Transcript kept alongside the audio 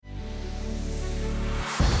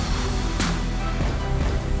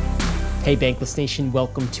Hey, Bankless Nation,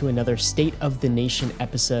 welcome to another State of the Nation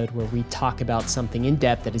episode where we talk about something in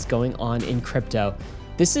depth that is going on in crypto.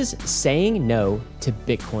 This is saying no to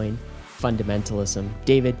Bitcoin fundamentalism.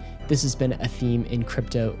 David, this has been a theme in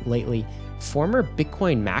crypto lately. Former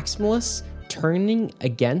Bitcoin maximalists turning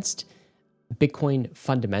against Bitcoin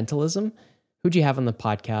fundamentalism. Who'd you have on the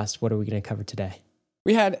podcast? What are we going to cover today?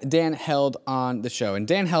 We had Dan Held on the show, and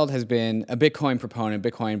Dan Held has been a Bitcoin proponent,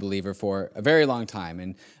 Bitcoin believer for a very long time.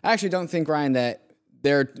 And I actually don't think, Ryan, that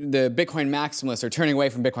the Bitcoin maximalists are turning away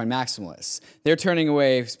from Bitcoin maximalists. They're turning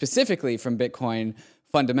away specifically from Bitcoin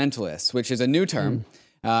fundamentalists, which is a new term.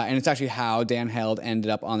 And it's actually how Dan Held ended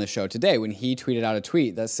up on the show today when he tweeted out a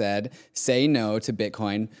tweet that said, "Say no to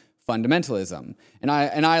Bitcoin fundamentalism." And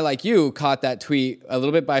I, like you, caught that tweet a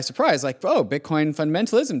little bit by surprise. Like, oh, Bitcoin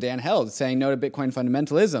fundamentalism, Dan Held saying no to Bitcoin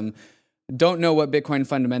fundamentalism. Don't know what Bitcoin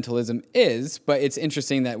fundamentalism is, but it's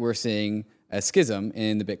interesting that we're seeing a schism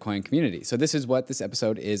in the Bitcoin community. So this is what this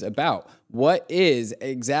episode is about. What is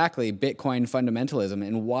exactly Bitcoin fundamentalism,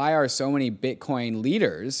 and why are so many Bitcoin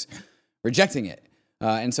leaders rejecting it?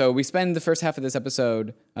 And so we spend the first half of this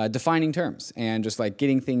episode defining terms and just like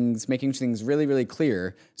making things really, really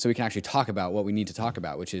clear so we can actually talk about what we need to talk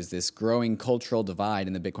about, which is this growing cultural divide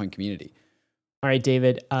in the Bitcoin community. All right,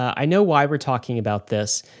 David, I know why we're talking about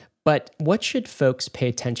this, but what should folks pay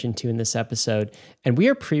attention to in this episode? And we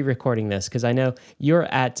are pre-recording this because I know you're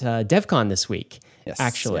at DevCon this week,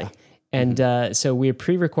 actually. Yeah. And so we're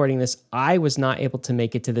pre-recording this. I was not able to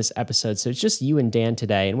make it to this episode, so it's just you and Dan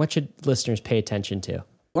today. And what should listeners pay attention to?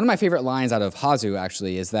 One of my favorite lines out of Hazu,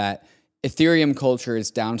 actually, is that Ethereum culture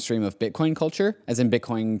is downstream of Bitcoin culture, as in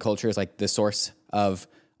Bitcoin culture is like the source of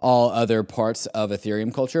all other parts of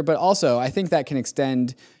Ethereum culture. But also, I think that can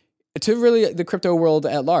extend to really the crypto world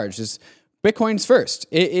at large. Just Bitcoin's first.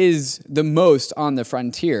 It is the most on the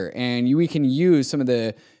frontier, and we can use some of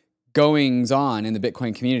the goings on in the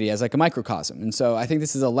Bitcoin community as like a microcosm. And so I think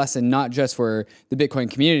this is a lesson not just for the Bitcoin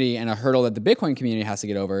community and a hurdle that the Bitcoin community has to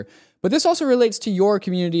get over, but this also relates to your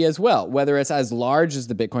community as well, whether it's as large as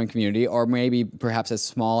the Bitcoin community or maybe perhaps as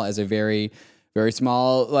small as a very, very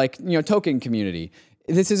small, token community.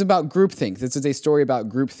 This is about groupthink. This is a story about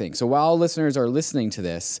groupthink. So while listeners are listening to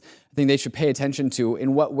this, I think they should pay attention to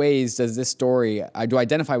in what ways does this story, I do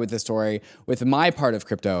identify with this story with my part of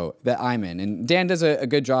crypto that I'm in. And Dan does a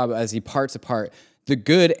good job as he parts apart the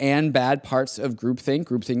good and bad parts of groupthink.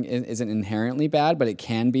 Groupthink isn't inherently bad, but it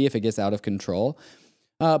can be if it gets out of control.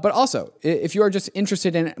 But also, if you are just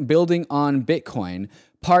interested in building on Bitcoin,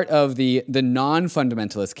 part of the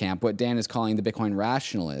non-fundamentalist camp, what Dan is calling the Bitcoin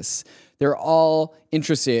rationalists, they're all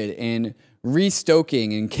interested in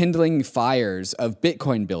restoking and kindling fires of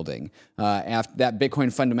Bitcoin building after that Bitcoin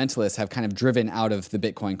fundamentalists have kind of driven out of the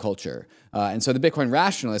Bitcoin culture. And so the Bitcoin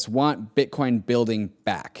rationalists want Bitcoin building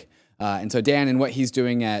back. And so Dan and what he's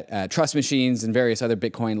doing at Trust Machines and various other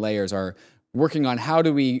Bitcoin layers are working on how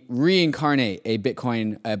do we reincarnate a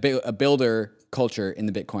builder culture in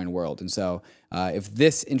the Bitcoin world. And so if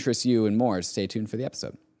this interests you and more, stay tuned for the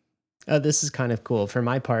episode. This is kind of cool. For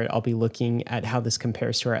my part, I'll be looking at how this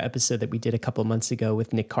compares to our episode that we did a couple of months ago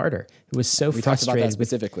with Nick Carter, who was so frustrated. We talked about that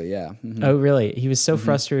specifically, yeah. Mm-hmm. Oh, really? He was so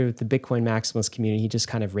frustrated with the Bitcoin maximalist community, he just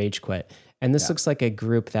kind of rage quit. And this looks like a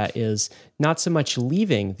group that is not so much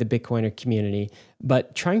leaving the Bitcoiner community,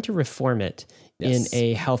 but trying to reform it in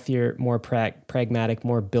a healthier, more pragmatic,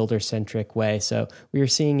 more builder-centric way. So we are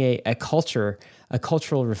seeing a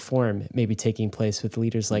cultural reform maybe taking place with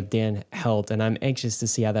leaders like Dan Held, and I'm anxious to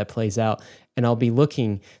see how that plays out. And I'll be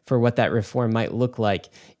looking for what that reform might look like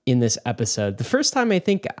in this episode. The first time I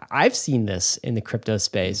think I've seen this in the crypto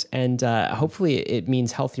space, and hopefully it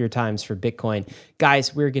means healthier times for Bitcoin.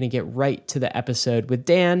 Guys, we're going to get right to the episode with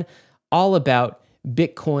Dan, all about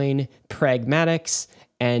Bitcoin pragmatics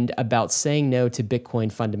and about saying no to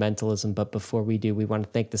Bitcoin fundamentalism. But before we do, we want to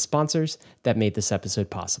thank the sponsors that made this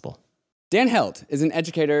episode possible. Dan Held is an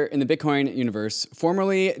educator in the Bitcoin universe,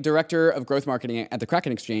 formerly director of growth marketing at the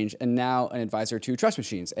Kraken Exchange, and now an advisor to Trust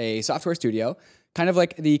Machines, a software studio, kind of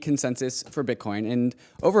like the consensus for Bitcoin. And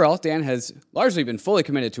overall, Dan has largely been fully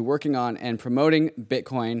committed to working on and promoting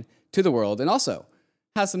Bitcoin to the world, and also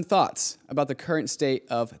has some thoughts about the current state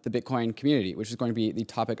of the Bitcoin community, which is going to be the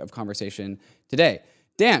topic of conversation today.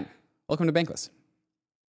 Dan, welcome to Bankless.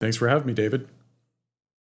 Thanks for having me, David.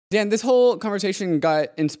 Dan, this whole conversation got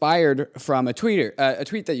inspired from a tweet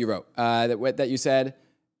that you wrote that you said,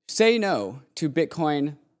 "Say no to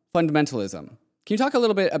Bitcoin fundamentalism." Can you talk a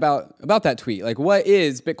little bit about that tweet? Like, what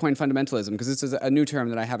is Bitcoin fundamentalism? Because this is a new term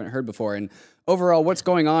that I haven't heard before. And overall, what's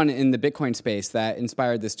going on in the Bitcoin space that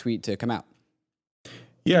inspired this tweet to come out?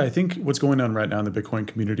 Yeah, I think what's going on right now in the Bitcoin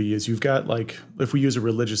community is you've got, like, if we use a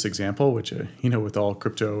religious example, which, with all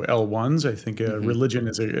crypto L1s, I think religion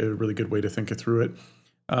is a really good way to think it through it.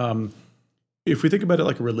 If we think about it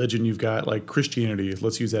like a religion, you've got like Christianity,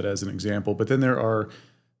 let's use that as an example, but then there are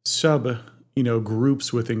sub,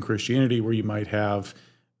 groups within Christianity where you might have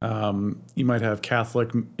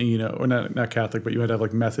Catholic, or not Catholic, but you might have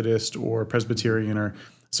like Methodist or Presbyterian or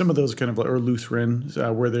some of those kind of, or Lutheran,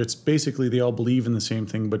 where it's basically they all believe in the same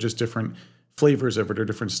thing, but just different flavors of it or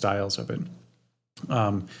different styles of it.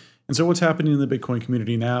 And so what's happening in the Bitcoin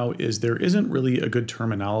community now is there isn't really a good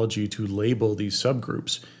terminology to label these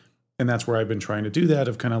subgroups. And that's where I've been trying to do that,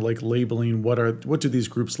 of kind of like labeling what do these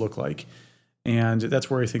groups look like. And that's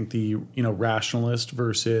where I think the rationalist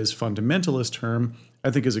versus fundamentalist term,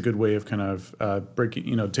 I think, is a good way of kind of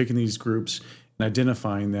taking these groups and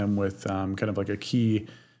identifying them with kind of like a key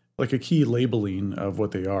labeling of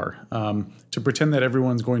what they are. To pretend that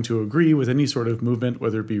everyone's going to agree with any sort of movement,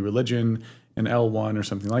 whether it be religion, an L1 or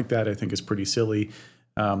something like that, I think is pretty silly.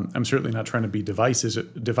 I'm certainly not trying to be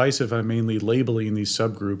divisive. I'm mainly labeling these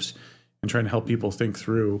subgroups and trying to help people think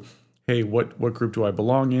through, hey, what group do I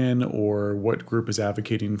belong in, or what group is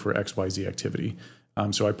advocating for XYZ activity?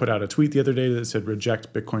 So I put out a tweet the other day that said,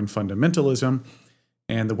 reject Bitcoin fundamentalism.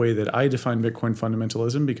 And the way that I define Bitcoin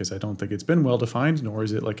fundamentalism, because I don't think it's been well defined, nor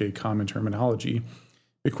is it like a common terminology,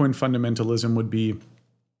 Bitcoin fundamentalism would be,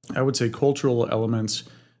 I would say, cultural elements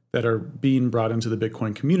that are being brought into the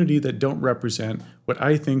Bitcoin community that don't represent what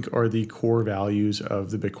I think are the core values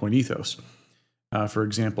of the Bitcoin ethos. For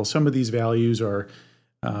example, some of these values are,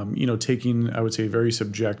 taking, I would say, very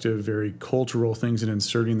subjective, very cultural things and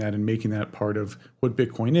inserting that and making that part of what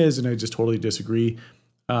Bitcoin is. And I just totally disagree.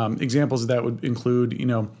 Examples of that would include,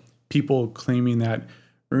 people claiming that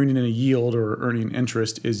earning a yield or earning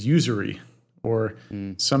interest is usury, or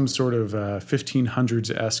some sort of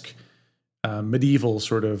 1500s-esque medieval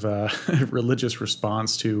sort of religious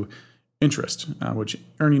response to interest, which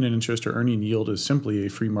earning an interest or earning yield is simply a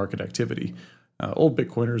free market activity. Old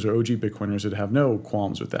Bitcoiners or OG Bitcoiners would have no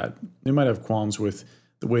qualms with that. They might have qualms with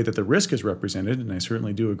the way that the risk is represented, and I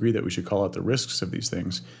certainly do agree that we should call out the risks of these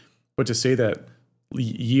things. But to say that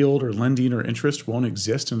yield or lending or interest won't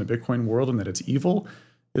exist in a Bitcoin world and that it's evil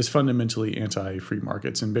is fundamentally anti-free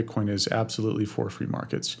markets, and Bitcoin is absolutely for free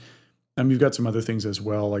markets. You've got some other things as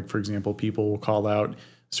well, like, for example, people will call out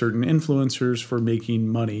certain influencers for making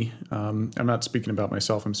money. I'm not speaking about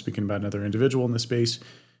myself, I'm speaking about another individual in the space,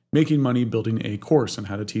 making money building a course on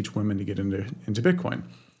how to teach women to get into Bitcoin.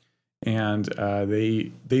 And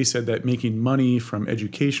they said that making money from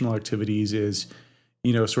educational activities is,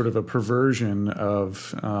 sort of a perversion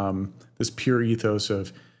of this pure ethos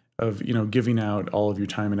of giving out all of your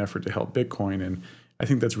time and effort to help Bitcoin. And I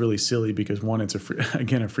think that's really silly because, one, it's a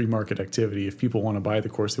free market activity. If people want to buy the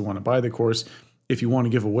course, they want to buy the course. If you want to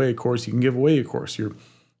give away a course, you can give away a course. You're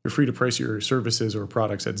free to price your services or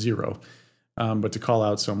products at zero. But to call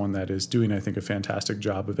out someone that is doing, I think, a fantastic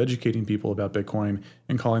job of educating people about Bitcoin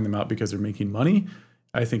and calling them out because they're making money,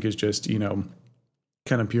 I think is just,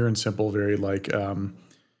 kind of pure and simple, very like,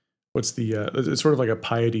 it's sort of like a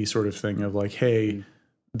piety sort of thing of like, hey,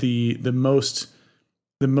 the most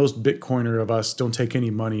Bitcoiner of us don't take any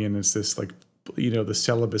money, and it's this like, the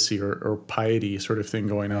celibacy or piety sort of thing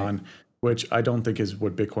going on, which I don't think is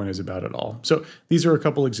what Bitcoin is about at all. So these are a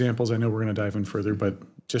couple examples. I know we're going to dive in further, but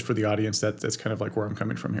just for the audience, that's kind of like where I'm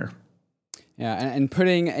coming from here. Yeah, and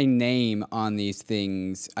putting a name on these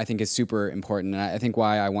things, I think, is super important. And I think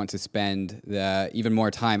why I want to spend even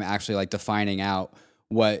more time actually like defining out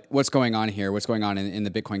what's going on here, what's going on in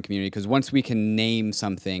the Bitcoin community. Because once we can name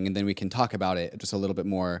something, and then we can talk about it just a little bit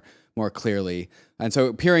more clearly. And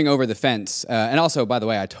so peering over the fence, and also, by the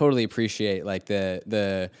way, I totally appreciate like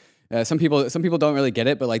some people don't really get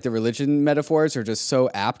it, but like the religion metaphors are just so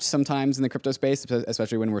apt sometimes in the crypto space,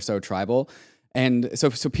 especially when we're so tribal. And so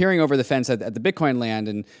peering over the fence at the Bitcoin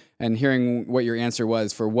land and hearing what your answer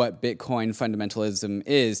was for what Bitcoin fundamentalism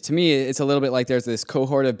is, to me, it's a little bit like there's this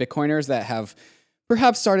cohort of Bitcoiners that have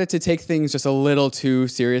perhaps started to take things just a little too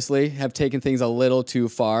seriously, have taken things a little too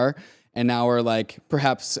far, and now we're like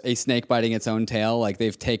perhaps a snake biting its own tail. Like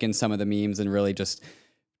they've taken some of the memes and really just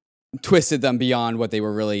twisted them beyond what they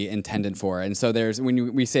were really intended for. And so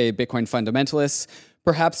when we say Bitcoin fundamentalists,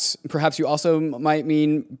 perhaps you also might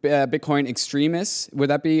mean Bitcoin extremists. Would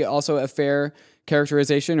that be also a fair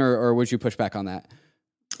characterization, or would you push back on that?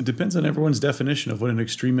 It depends on everyone's definition of what an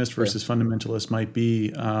extremist versus fundamentalist might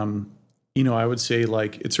be. I would say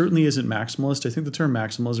like it certainly isn't maximalist. I think the term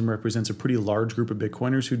maximalism represents a pretty large group of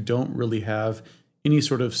Bitcoiners who don't really have any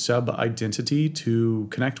sort of sub-identity to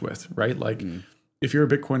connect with, right? Like if you're a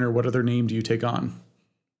Bitcoiner, what other name do you take on?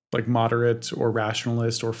 like moderate or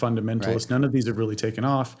rationalist or fundamentalist. Right. None of these have really taken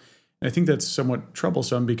off. And I think that's somewhat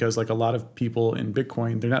troublesome because like a lot of people in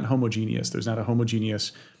Bitcoin, they're not homogeneous. There's not a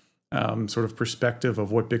homogeneous sort of perspective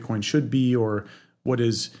of what Bitcoin should be or what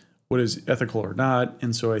is ethical or not.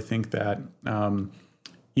 And so I think that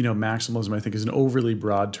maximalism, I think, is an overly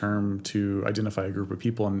broad term to identify a group of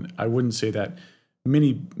people. And I wouldn't say that I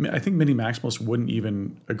think many maximalists wouldn't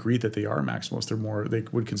even agree that they are maximalists. They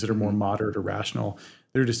would consider more moderate or rational.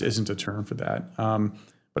 There just isn't a term for that.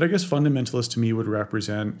 But I guess fundamentalist to me would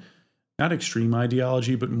represent not extreme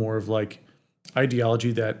ideology, but more of like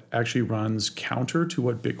ideology that actually runs counter to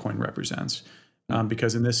what Bitcoin represents.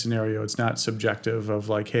 Because in this scenario, it's not subjective of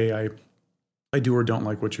like, hey, I do or don't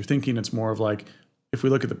like what you're thinking. It's more of like, if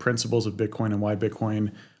we look at the principles of Bitcoin and why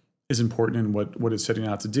Bitcoin is important and what it's setting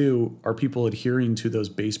out to do, are people adhering to those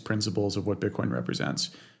base principles of what Bitcoin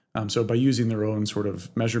represents? So by using their own sort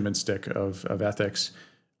of measurement stick of ethics,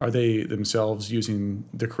 are they themselves using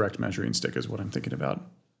the correct measuring stick is what I'm thinking about.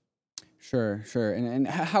 Sure. And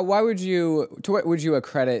what would you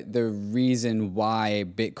accredit the reason why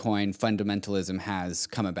Bitcoin fundamentalism has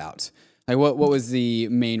come about? Like what was the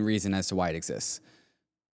main reason as to why it exists?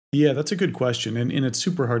 Yeah, that's a good question. And it's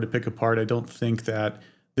super hard to pick apart. I don't think that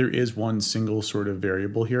there is one single sort of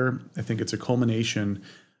variable here. I think it's a culmination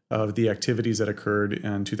of the activities that occurred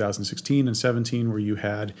in 2016 and 17, where you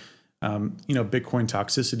had, Bitcoin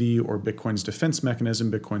toxicity or Bitcoin's defense mechanism,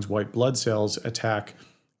 Bitcoin's white blood cells attack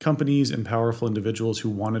companies and powerful individuals who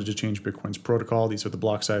wanted to change Bitcoin's protocol. These are the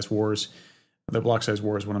block size wars. The block size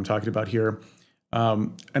war is what I'm talking about here.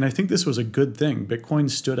 And I think this was a good thing. Bitcoin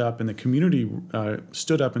stood up and the community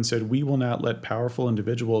stood up and said, we will not let powerful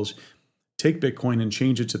individuals take Bitcoin and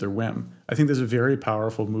change it to their whim. I think there's a very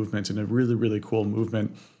powerful movement and a really, really cool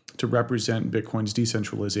movement to represent Bitcoin's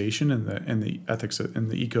decentralization and the ethics and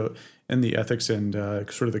the ethics and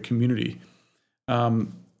sort of the community.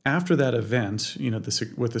 After that event,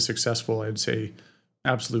 with the successful, I'd say,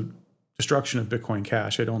 absolute destruction of Bitcoin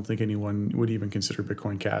Cash, I don't think anyone would even consider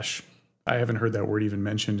Bitcoin Cash. I haven't heard that word even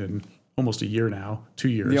mentioned in almost a year now, 2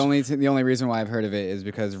 years. The only reason why I've heard of it is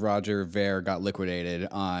because Roger Ver got liquidated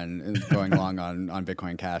on going long on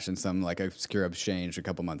Bitcoin Cash in some like obscure exchange a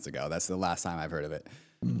couple months ago. That's the last time I've heard of it.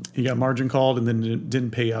 He got margin called and then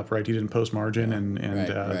didn't pay up, right? He didn't post margin, and Right.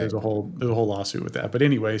 There's a whole lawsuit with that. But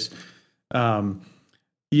anyways, I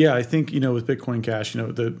think with Bitcoin Cash,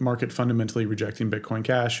 the market fundamentally rejecting Bitcoin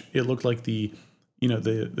Cash, it looked like the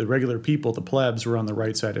regular people, the plebs, were on the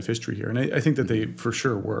right side of history here, and I think that they for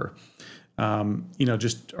sure were.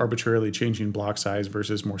 Just arbitrarily changing block size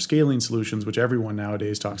versus more scaling solutions, which everyone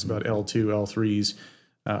nowadays talks about L2, L3s,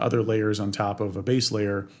 other layers on top of a base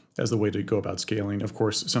layer as the way to go about scaling. Of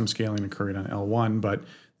course, some scaling occurring on L1, but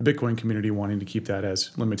the Bitcoin community wanting to keep that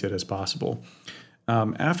as limited as possible.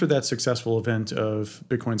 After that successful event of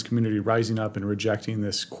Bitcoin's community rising up and rejecting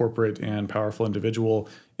this corporate and powerful individual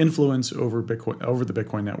influence over the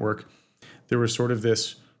Bitcoin network, there was sort of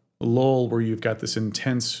this lull where you've got this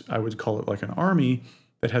intense, I would call it like an army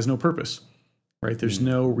that has no purpose, right? There's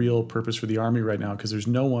no real purpose for the army right now because there's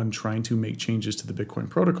no one trying to make changes to the Bitcoin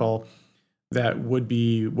protocol that would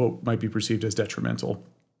be what might be perceived as detrimental.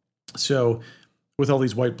 So with all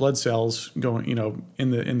these white blood cells going,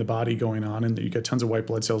 in the body going on, and you get tons of white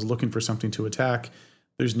blood cells looking for something to attack,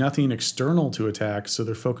 there's nothing external to attack, so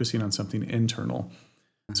they're focusing on something internal.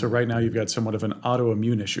 So right now you've got somewhat of an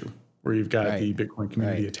autoimmune issue where you've got the Bitcoin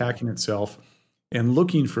community attacking itself and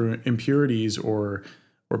looking for impurities or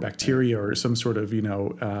bacteria or some sort of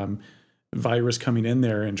virus coming in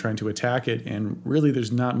there and trying to attack it. And really,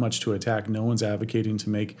 there's not much to attack. No one's advocating to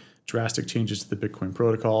make drastic changes to the Bitcoin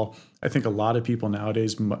protocol. I think a lot of people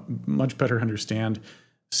nowadays much better understand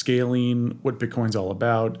scaling, what Bitcoin's all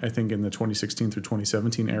about. I think in the 2016 through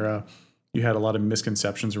 2017 era, you had a lot of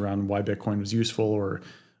misconceptions around why Bitcoin was useful or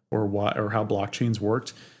how blockchains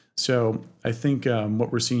worked. So I think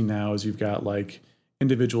what we're seeing now is you've got like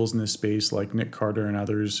individuals in this space like Nick Carter and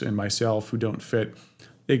others and myself who don't fit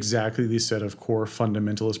exactly these set of core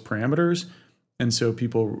fundamentalist parameters. And so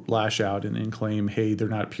people lash out and claim, hey, they're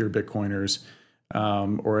not pure Bitcoiners,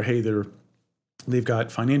 or hey, they've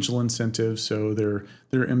got financial incentives, so they're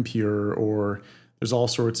impure, or there's all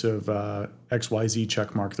sorts of XYZ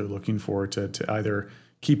checkmark they're looking for to either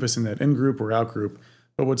keep us in that in group or out group.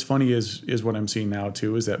 But what's funny is what I'm seeing now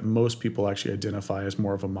too is that most people actually identify as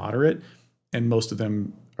more of a moderate, and most of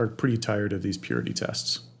them are pretty tired of these purity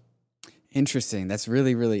tests. Interesting. That's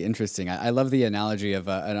really, really interesting. I love the analogy of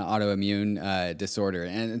an autoimmune disorder.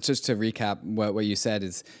 And just to recap what you said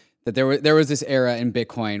is that there was this era in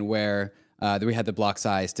Bitcoin where we had the block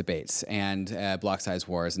size debates and block size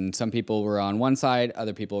wars, and some people were on one side,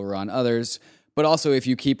 other people were on others. But also, if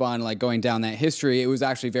you keep on like going down that history, it was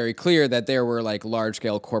actually very clear that there were like large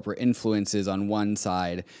scale corporate influences on one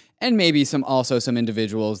side, and maybe some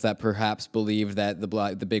individuals that perhaps believed that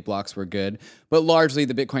the big blocks were good. But largely,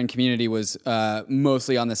 the Bitcoin community was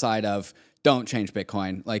mostly on the side of don't change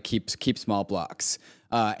Bitcoin, like keep small blocks.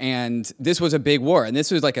 And this was a big war, and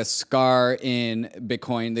this was like a scar in the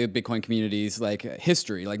Bitcoin community's like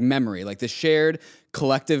history, like memory, like the shared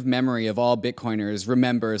collective memory of all Bitcoiners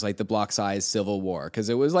remembers like the block size civil war, because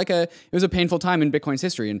it was a painful time in Bitcoin's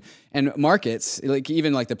history, and markets, like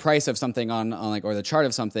even like the price of something on like, or the chart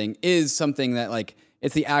of something is something that like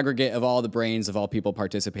it's the aggregate of all the brains of all people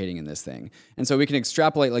participating in this thing. And so we can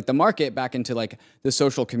extrapolate like the market back into like the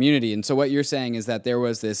social community. And so what you're saying is that there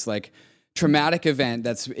was this like traumatic event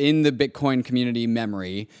that's in the Bitcoin community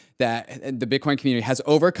memory, that the Bitcoin community has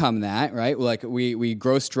overcome that, right? Like we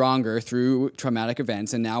grow stronger through traumatic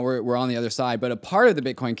events, and now we're on the other side. But a part of the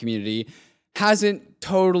Bitcoin community hasn't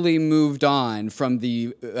totally moved on from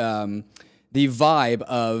the vibe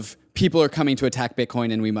of people are coming to attack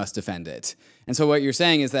Bitcoin and we must defend it. And so what you're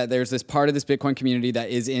saying is that there's this part of this Bitcoin community that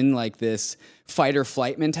is in like this fight or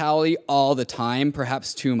flight mentality all the time,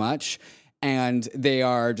 perhaps too much. And they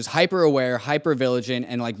are just hyper aware, hyper vigilant,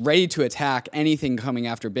 and like ready to attack anything coming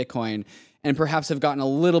after Bitcoin, and perhaps have gotten a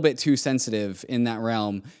little bit too sensitive in that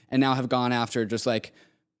realm, and now have gone after just like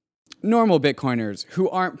normal Bitcoiners who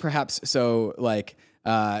aren't perhaps so like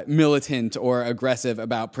militant or aggressive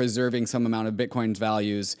about preserving some amount of Bitcoin's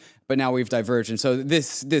values. But now we've diverged, and so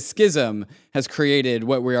this schism has created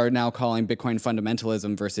what we are now calling Bitcoin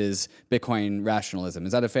fundamentalism versus Bitcoin rationalism.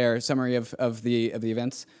 Is that a fair summary of the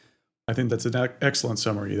events? I think that's an excellent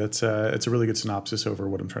summary. It's a really good synopsis over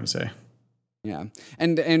what I'm trying to say. Yeah,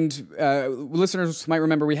 and listeners might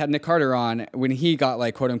remember we had Nick Carter on when he got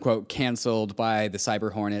like quote unquote canceled by the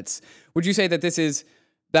cyber hornets. Would you say that this is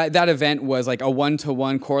that event was like a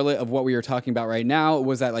one-to-one correlate of what we are talking about right now?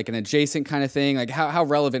 Was that like an adjacent kind of thing? Like how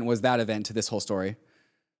relevant was that event to this whole story?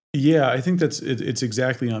 Yeah, I think it's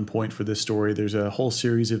exactly on point for this story. There's a whole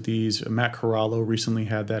series of these. Matt Corallo recently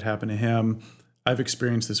had that happen to him. I've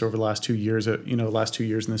experienced this over the last 2 years, last 2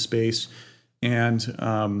 years in this space. And,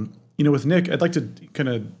 with Nick, I'd like to kind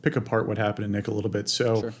of pick apart what happened to Nick a little bit.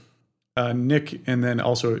 So sure. Nick, and then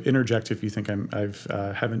also interject if you think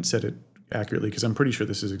haven't said it accurately, because I'm pretty sure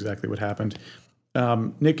this is exactly what happened.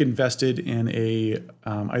 Nick invested in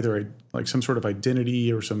either some sort of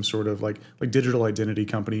identity or some sort of like digital identity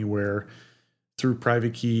company where through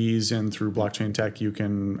private keys and through blockchain tech, you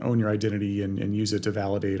can own your identity and use it to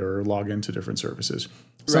validate or log into different services.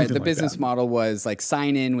 Right. The business model was like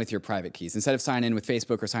sign in with your private keys. Instead of sign in with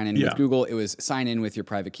Facebook or sign in with Google, it was sign in with your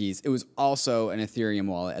private keys. It was also an Ethereum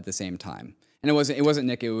wallet at the same time. And it wasn't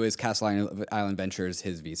Nick, it was Castle Island Ventures,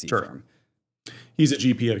 his VC firm. He's a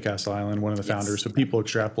GP at Castle Island, one of the founders. So people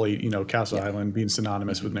extrapolate, Castle Island being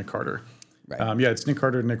synonymous with Nick Carter. Right. It's Nick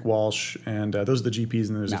Carter, Nick Walsh, and those are the GPs.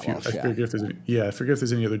 And there's Matt a few. Walsh, I forget if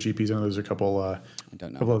there's any other GPs. I know there's a couple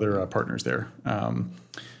other partners there.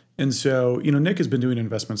 And so, Nick has been doing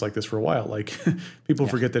investments like this for a while. Like people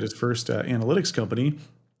forget that his first analytics company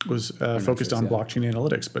was focused on blockchain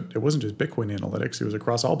analytics, but it wasn't just Bitcoin analytics. It was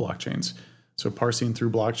across all blockchains. So parsing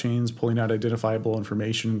through blockchains, pulling out identifiable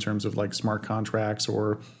information in terms of like smart contracts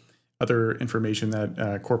or other information that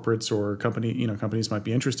corporates or companies might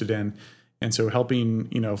be interested in. And so helping,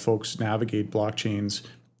 folks navigate blockchains,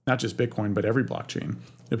 not just Bitcoin, but every blockchain.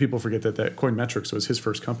 People forget that Coinmetrics was his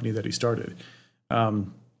first company that he started.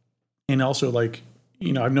 And also I've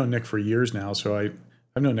known Nick for years now. So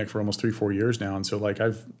I've known Nick for almost 3-4 years now. And so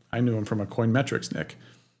I knew him from a Coinmetrics Nick,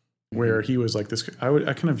 where he was like this, I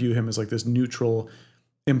kind of view him as like this neutral,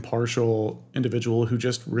 impartial individual who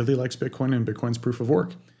just really likes Bitcoin and Bitcoin's proof of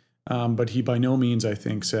work. But he by no means, I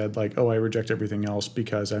think, said like, oh, I reject everything else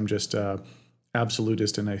because I'm just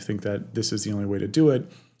absolutist and I think that this is the only way to do it.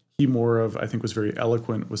 He I think, was very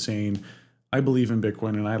eloquent with saying, I believe in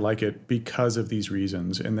Bitcoin and I like it because of these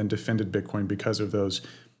reasons, and then defended Bitcoin because of those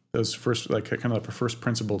first, like kind of like a first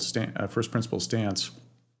principle stance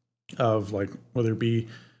of like whether it be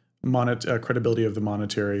credibility of the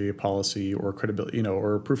monetary policy or credibility,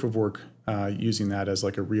 or proof of work, using that as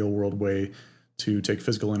like a real world way to take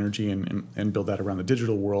physical energy and build that around the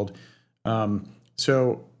digital world.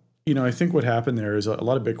 So, I think what happened there is a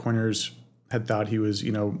lot of Bitcoiners had thought he was,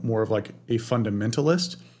 more of like a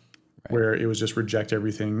fundamentalist, where it was just reject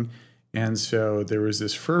everything. And so there was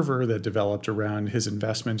this fervor that developed around his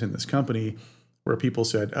investment in this company where people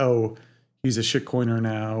said, oh, he's a shitcoiner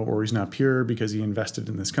now, or he's not pure because he invested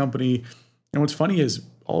in this company. And what's funny is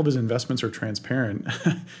all of his investments are transparent.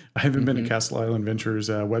 I haven't been to Castle Island Ventures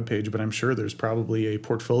webpage, but I'm sure there's probably a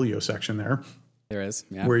portfolio section there. There is,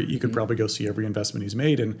 yeah. Where you could probably go see every investment he's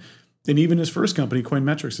made. And even his first company,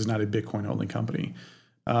 Coinmetrics, is not a Bitcoin only company.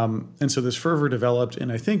 And so this fervor developed.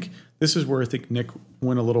 And I think this is where I think Nick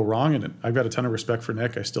went a little wrong. And I've got a ton of respect for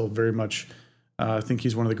Nick. I still very much think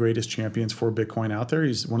he's one of the greatest champions for Bitcoin out there.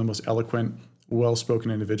 He's one of the most eloquent,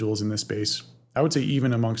 well-spoken individuals in this space. I would say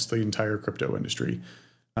even amongst the entire crypto industry.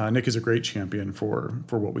 Nick is a great champion for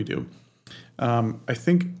what we do. I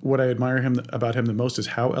think what I admire about him the most is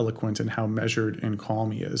how eloquent and how measured and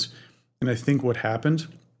calm he is. And I think what happened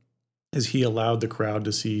is he allowed the crowd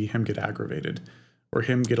to see him get aggravated or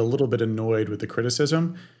him get a little bit annoyed with the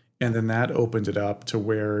criticism. And then that opened it up to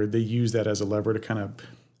where they use that as a lever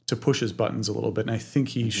to push his buttons a little bit. And I think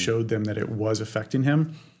he showed them that it was affecting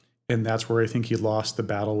him. And that's where I think he lost the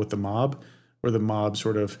battle with the mob, where the mob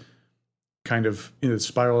sort of kind of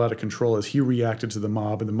spiraled out of control as he reacted to the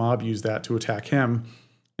mob, and the mob used that to attack him.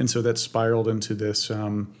 And so that spiraled into this,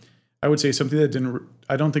 I would say something that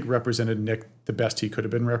I don't think represented Nick the best he could have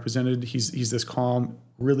been represented. He's this calm,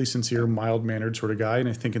 really sincere, mild-mannered sort of guy. And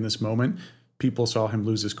I think in this moment, people saw him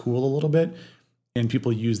lose his cool a little bit, and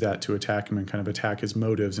people used that to attack him and kind of attack his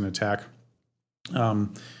motives and attack,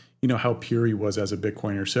 how pure he was as a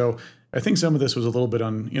Bitcoiner. So I think some of this was a little bit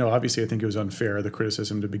obviously I think it was unfair, the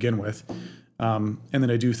criticism to begin with. And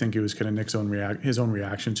then I do think it was kind of Nick's his own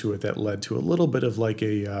reaction to it that led to a little bit of like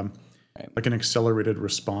an accelerated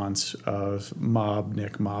response of mob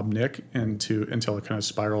Nick, until it kind of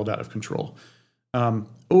spiraled out of control.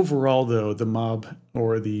 Overall, though, the mob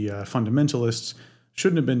or the fundamentalists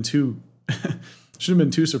shouldn't have been too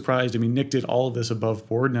surprised. I mean, Nick did all of this above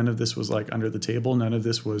board. None of this was like under the table. None of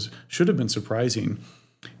this should have been surprising.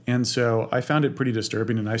 And so I found it pretty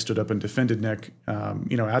disturbing, and I stood up and defended Nick,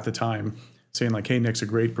 at the time, saying like, hey, Nick's a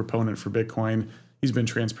great proponent for Bitcoin. He's been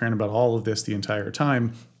transparent about all of this the entire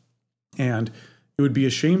time. And it would be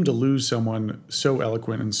a shame to lose someone so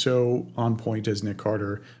eloquent and so on point as Nick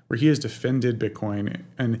Carter, where he has defended Bitcoin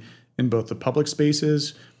and in both the public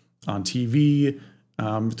spaces, on TV,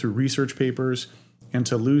 through research papers, and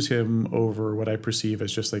to lose him over what I perceive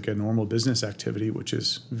as just like a normal business activity, which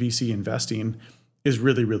is VC investing, is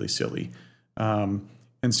really, really silly.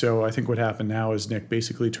 And so I think what happened now is Nick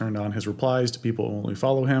basically turned on his replies to people who only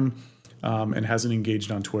follow him, and hasn't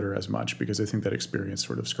engaged on Twitter as much, because I think that experience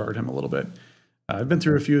sort of scarred him a little bit. I've been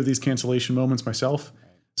through a few of these cancellation moments myself,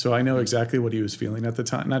 so I know exactly what he was feeling at the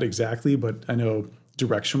time. Not exactly, but I know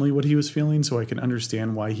directionally what he was feeling, so I can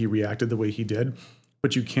understand why he reacted the way he did.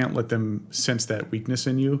 But you can't let them sense that weakness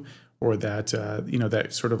in you, or that,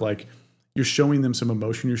 that sort of like you're showing them some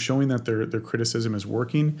emotion. You're showing that their criticism is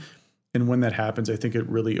working. And when that happens, I think it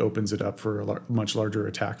really opens it up for a much larger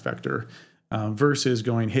attack vector, versus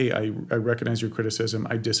going, hey, I recognize your criticism.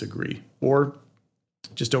 I disagree. Or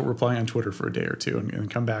just don't reply on Twitter for a day or two and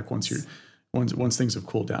come back once things have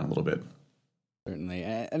cooled down a little bit. Certainly.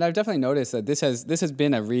 And I've definitely noticed that this has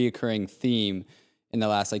been a reoccurring theme in the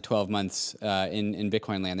last 12 months in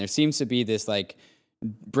Bitcoin land. There seems to be this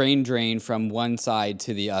brain drain from one side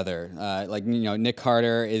to the other. Nick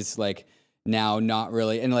Carter is now not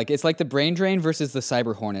really, and it's like the brain drain versus the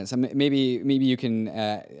cyber hornets. Maybe you can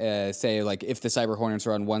say if the cyber hornets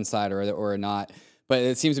are on one side or not. But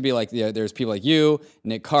it seems to be there's people like you,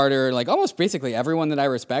 Nick Carter, almost basically everyone that I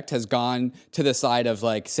respect has gone to the side of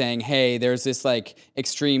saying, hey, there's this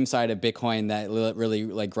extreme side of Bitcoin that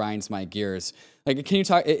really grinds my gears. Can you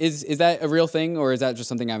talk? Is that a real thing, or is that just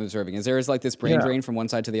something I'm observing? Is there this brain drain from one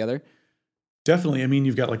side to the other? Definitely. I mean,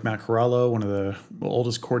 you've got Matt Corallo, one of the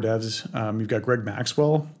oldest core devs. You've got Greg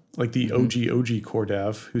Maxwell, the OG core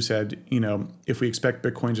dev, who said, if we expect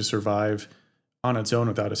Bitcoin to survive on its own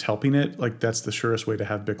without us helping it, that's the surest way to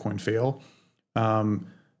have Bitcoin fail. I'd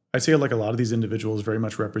say a lot of these individuals very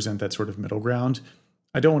much represent that sort of middle ground.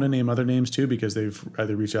 I don't want to name other names too, because they've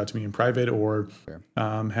either reached out to me in private or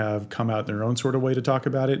have come out in their own sort of way to talk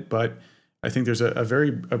about it. But I think there's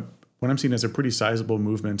what I'm seeing as a pretty sizable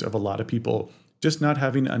movement of a lot of people just not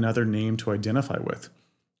having another name to identify with,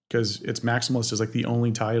 because it's maximalist is the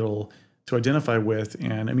only title to identify with.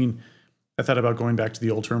 And I mean, I thought about going back to the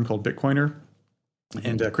old term called Bitcoiner.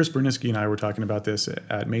 And Chris Berniski and I were talking about this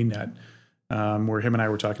at Mainnet, where him and I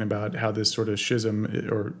were talking about how this sort of schism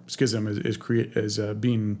is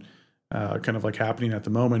being kind of happening at the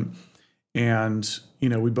moment. And,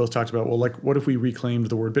 we both talked about, well, what if we reclaimed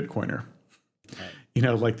the word Bitcoiner?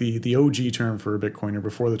 Right. The OG term for a Bitcoiner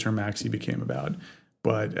before the term Maxi became about.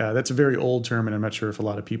 But that's a very old term, and I'm not sure if a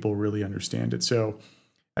lot of people really understand it. So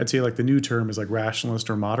I'd say the new term is rationalist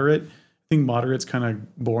or moderate. I think moderate's kind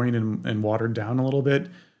of boring and watered down a little bit.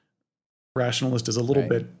 Rationalist is a little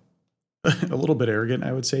bit a little bit arrogant,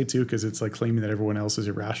 I would say, too, because it's like claiming that everyone else is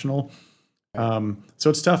irrational. So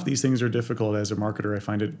it's tough. These things are difficult. As a marketer, I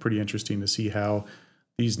find it pretty interesting to see how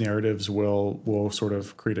these narratives will sort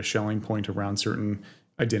of create a Schelling point around certain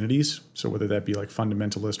identities. So whether that be like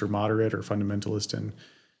fundamentalist or moderate, or fundamentalist and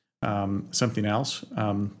something else.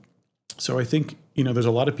 So I think, there's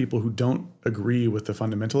a lot of people who don't agree with the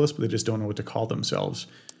fundamentalists, but they just don't know what to call themselves.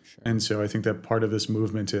 Sure. And so I think that part of this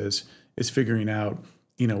movement is figuring out,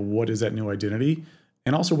 what is that new identity,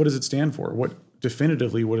 and also what does it stand for? What is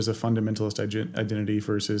a fundamentalist identity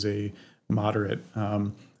versus a moderate?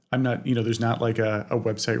 I'm not, there's not like a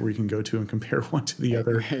website where you can go to and compare one to the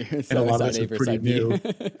other. And a lot of this is pretty new.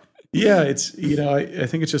 Yeah, it's, I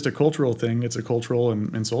think it's just a cultural thing. It's a cultural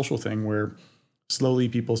and social thing where slowly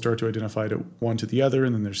people start to identify to one to the other,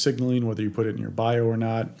 and then there's signaling, whether you put it in your bio or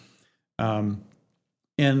not.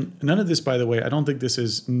 And none of this, by the way, I don't think this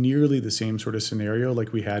is nearly the same sort of scenario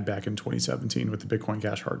like we had back in 2017 with the Bitcoin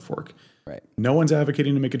Cash hard fork. Right. No one's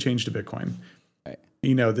advocating to make a change to Bitcoin. Right.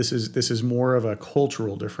 This is more of a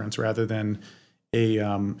cultural difference rather than a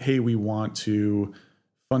hey, we want to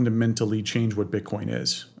fundamentally change what Bitcoin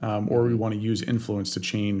is, or we want to use influence to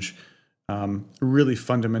change really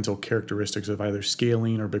fundamental characteristics of either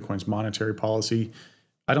scaling or Bitcoin's monetary policy.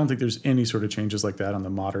 I don't think there's any sort of changes like that on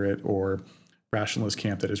the moderate or rationalist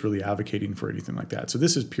camp that is really advocating for anything like that. So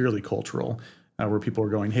this is purely cultural, where people are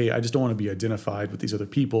going, hey, I just don't want to be identified with these other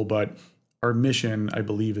people, but our mission, I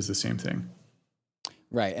believe, is the same thing.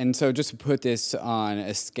 Right. And so just to put this on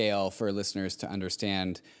a scale for listeners to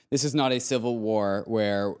understand, this is not a civil war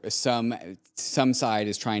where some side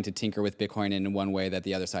is trying to tinker with Bitcoin in one way that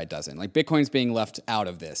the other side doesn't. Like Bitcoin's being left out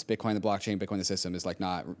of this. Bitcoin, the blockchain, Bitcoin, the system is like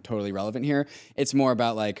not totally relevant here. It's more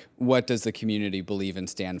about like, what does the community believe and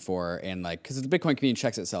stand for? And like, because the Bitcoin community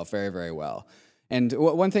checks itself very, very well. And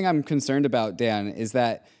one thing I'm concerned about, Dan, is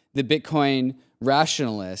that the Bitcoin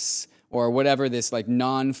rationalists, or whatever this like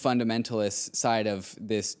non-fundamentalist side of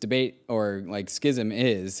this debate or like schism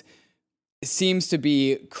is, seems to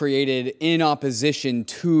be created in opposition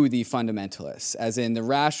to the fundamentalists, as in the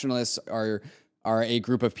rationalists are a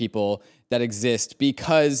group of people that exist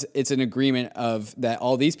because it's an agreement of that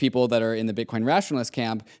all these people that are in the Bitcoin rationalist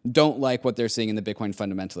camp don't like what they're seeing in the Bitcoin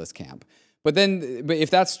fundamentalist camp. But if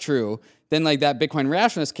that's true, then like that Bitcoin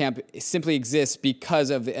rationalist camp simply exists because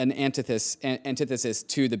of an antithesis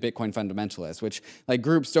to the Bitcoin fundamentalists, which like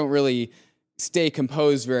groups don't really stay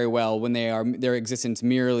composed very well when their existence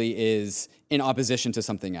merely is in opposition to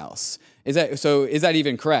something else. Is that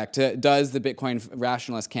even correct? Does the Bitcoin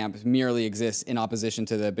rationalist camp merely exist in opposition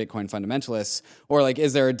to the Bitcoin fundamentalists, or like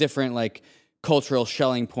is there a different like cultural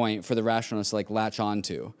Schelling point for the rationalists to like latch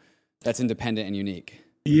onto that's independent and unique?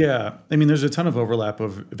 Yeah. I mean, there's a ton of overlap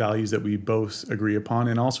of values that we both agree upon.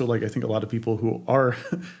 And also, like, I think a lot of people who are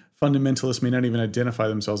fundamentalists may not even identify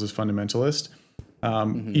themselves as fundamentalist,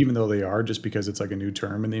 even though they are, just because it's like a new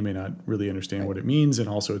term and they may not really understand what it means. And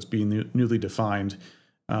also it's being newly defined.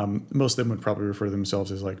 Most of them would probably refer to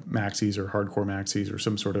themselves as like maxis or hardcore maxis or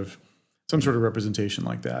some sort of representation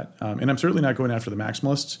like that. And I'm certainly not going after the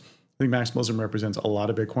maximalists. I think maximalism represents a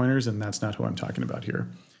lot of Bitcoiners, and that's not who I'm talking about here.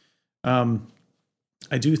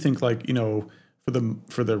 I do think like,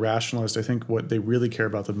 for the rationalist, I think what they really care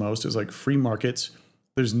about the most is like free markets.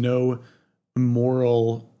 There's no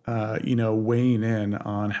moral, weighing in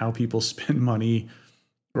on how people spend money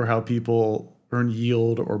or how people earn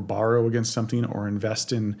yield or borrow against something or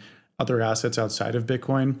invest in other assets outside of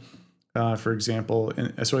Bitcoin, for example.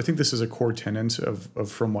 And so I think this is a core tenet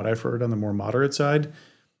of from what I've heard on the more moderate side.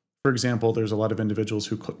 For example, there's a lot of individuals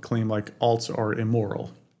who claim like alts are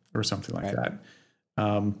immoral or something like that.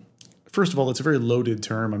 First of all, it's a very loaded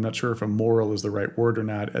term. I'm not sure if immoral is the right word or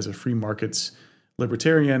not. As a free markets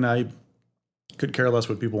libertarian, I could care less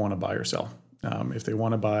what people want to buy or sell. If they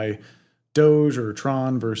want to buy Doge or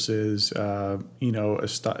Tron versus, a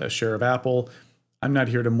share of Apple, I'm not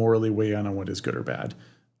here to morally weigh in on what is good or bad.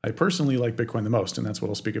 I personally like Bitcoin the most, and that's what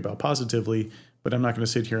I'll speak about positively, but I'm not going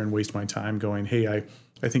to sit here and waste my time going, hey,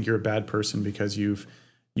 I think you're a bad person because you've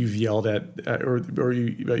yelled at, or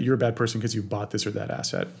you're a bad person because you bought this or that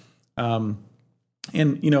asset.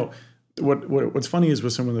 What's funny is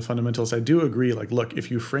with some of the fundamentalists, I do agree. Like, look, if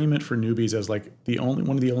you frame it for newbies as like one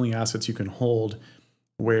of the only assets you can hold,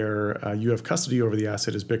 where you have custody over the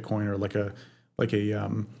asset is Bitcoin, or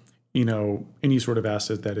any sort of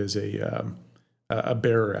asset that is a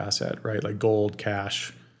bearer asset, right? Like gold,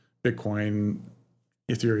 cash, Bitcoin,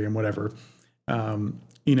 Ethereum, whatever.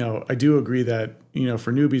 I do agree that,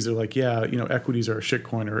 for newbies, they're like, yeah, equities are a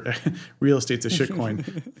shitcoin or real estate's a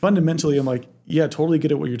shitcoin. Fundamentally, I'm like, yeah, totally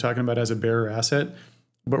get it what you're talking about as a bearer asset.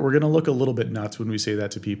 But we're going to look a little bit nuts when we say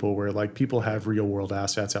that to people, where like people have real world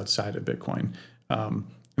assets outside of Bitcoin. And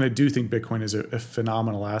I do think Bitcoin is a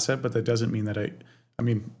phenomenal asset, but that doesn't mean that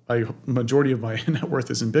majority of my net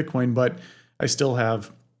worth is in Bitcoin, but I still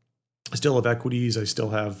have equities. I still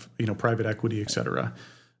have, private equity, et cetera.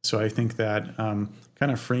 So I think that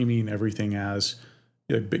kind of framing everything as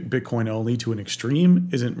Bitcoin only to an extreme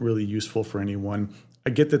isn't really useful for anyone.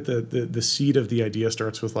 I get that the seed of the idea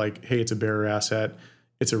starts with like, hey, it's a bearer asset.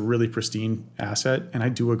 It's a really pristine asset. And I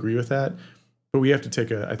do agree with that. But we have to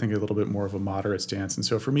take I think a little bit more of a moderate stance. And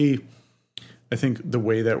so for me, I think the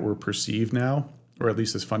way that we're perceived now, or at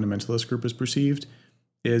least this fundamentalist group is perceived,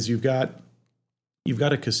 is you've got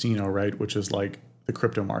a casino, right, which is like the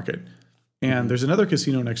crypto market. And there's another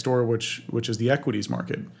casino next door, which is the equities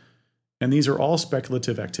market. And these are all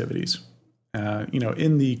speculative activities.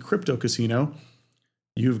 In the crypto casino,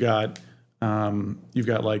 you've got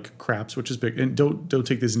like craps, which is big. And don't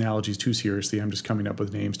take these analogies too seriously. I'm just coming up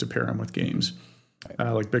with names to pair them with games.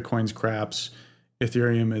 Like Bitcoin's craps,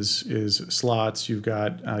 Ethereum is slots. You've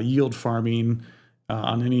got yield farming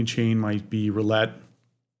on any chain might be roulette.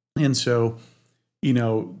 And so,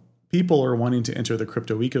 people are wanting to enter the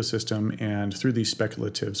crypto ecosystem, and through these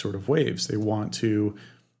speculative sort of waves, they want to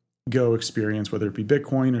go experience, whether it be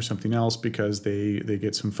Bitcoin or something else, because they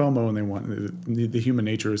get some FOMO and they want the human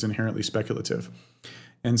nature is inherently speculative.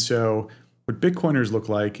 And so what Bitcoiners look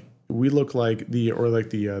like, we look like the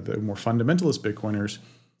more fundamentalist Bitcoiners,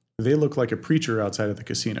 they look like a preacher outside of the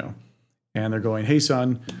casino. And they're going, hey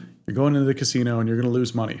son, you're going into the casino and you're going to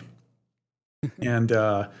lose money. And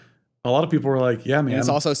a lot of people were like, yeah, man. And it's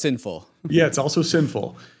also sinful. Yeah, it's also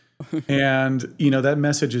sinful. And, that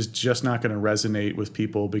message is just not going to resonate with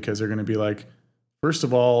people, because they're going to be like, first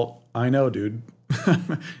of all, I know, dude,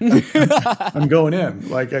 I'm going in.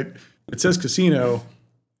 Like, it says casino,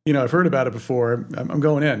 I've heard about it before. I'm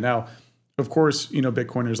going in. Now, of course,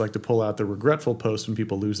 Bitcoiners like to pull out the regretful posts when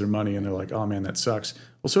people lose their money and they're like, oh man, that sucks.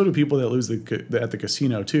 Well, so do people that lose at the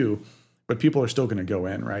casino too, but people are still going to go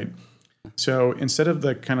in, right? So instead of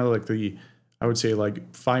the kind of like I would say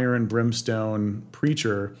like fire and brimstone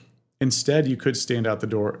preacher, instead you could stand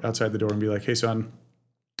outside the door and be like, hey son,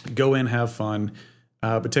 go in, have fun.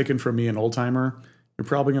 But taken from me, an old timer, you're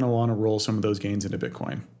probably going to want to roll some of those gains into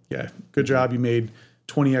Bitcoin. Yeah. Good job. You made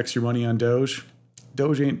 20x your money on Doge.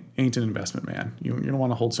 Doge ain't an investment, man. You're going to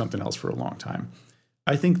want to hold something else for a long time.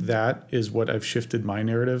 I think that is what I've shifted my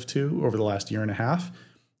narrative to over the last year and a half.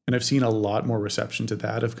 And I've seen a lot more reception to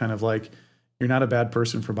that, of kind of like, you're not a bad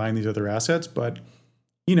person for buying these other assets, but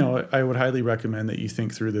I would highly recommend that you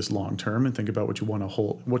think through this long term and think about what you want to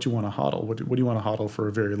hold, what you want to hodl, what do you want to hodl for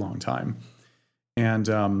a very long time. And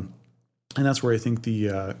that's where I think the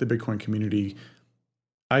Bitcoin community,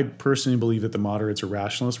 I personally believe that the moderates or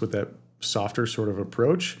rationalists with that softer sort of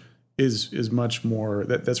approach is much more,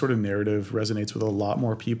 that sort of narrative resonates with a lot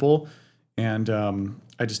more people. And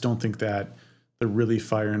I just don't think that the really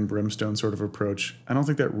fire and brimstone sort of approach, I don't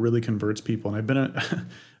think that really converts people. And I've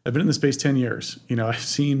been in the space 10 years. I've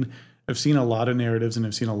seen a lot of narratives and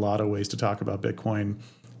I've seen a lot of ways to talk about Bitcoin.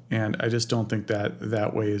 And I just don't think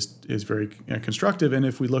that way is very constructive. And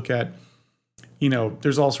if we look at,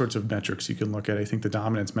 there's all sorts of metrics you can look at. I think the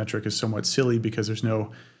dominance metric is somewhat silly because there's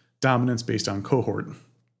no dominance based on cohort.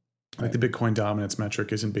 Like the Bitcoin dominance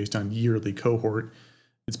metric isn't based on yearly cohort.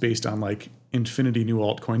 It's based on like infinity new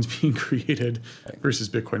altcoins being created versus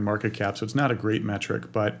Bitcoin market cap. So it's not a great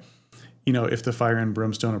metric, but if the fire and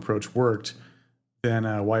brimstone approach worked, then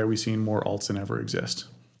why are we seeing more alts than ever exist?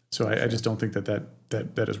 So I just don't think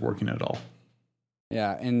that is working at all.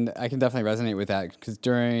 Yeah, and I can definitely resonate with that, because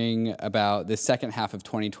during about the second half of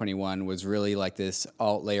 2021 was really like this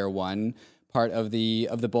alt layer one part of the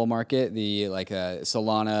bull market.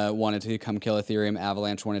 Solana wanted to come kill Ethereum,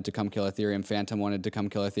 Avalanche wanted to come kill Ethereum, Phantom wanted to come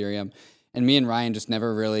kill Ethereum, and me and Ryan just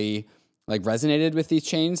never really like resonated with these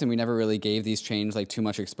chains, and we never really gave these chains like too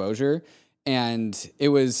much exposure. And it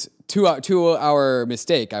was to our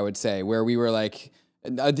mistake, I would say, where we were like,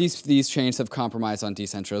 these chains have compromised on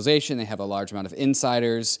decentralization. They have a large amount of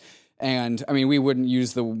insiders. And I mean, we wouldn't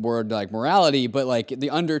use the word like morality, but like the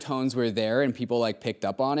undertones were there and people like picked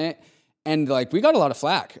up on it. And like, we got a lot of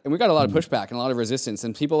flack and we got a lot of pushback and a lot of resistance,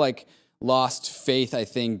 and people like lost faith, I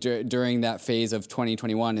think, during that phase of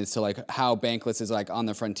 2021 as to like how Bankless is like on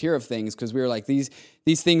the frontier of things. Cause we were like, these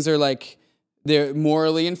things are like, they're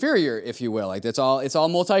morally inferior, if you will. Like it's all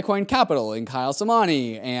multi-coin capital in Kyle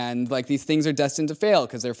Samani, and like these things are destined to fail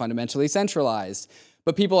because they're fundamentally centralized.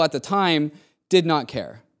 But people at the time did not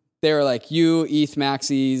care. They were like, you ETH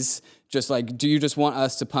maxis, just like, do you just want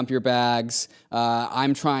us to pump your bags?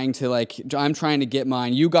 I'm trying to get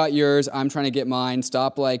mine. You got yours. I'm trying to get mine.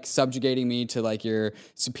 Stop like subjugating me to like your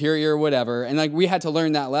superior or whatever. And like we had to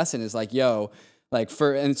learn that lesson is like, yo, like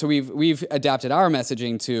and so we've adapted our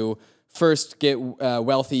messaging to first get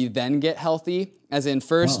wealthy, then get healthy. As in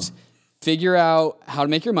first figure out how to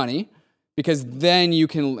make your money, because then you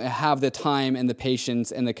can have the time and the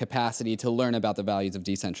patience and the capacity to learn about the values of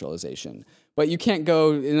decentralization. But you can't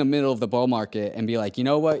go in the middle of the bull market and be like, you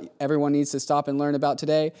know what everyone needs to stop and learn about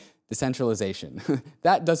today? Decentralization.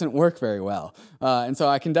 That doesn't work very well. And so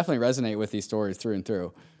I can definitely resonate with these stories through and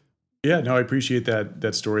through. Yeah, no, I appreciate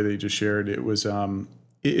that story that you just shared. It was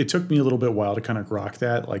it took me a little bit while to kind of grok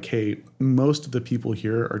that. Like, hey, most of the people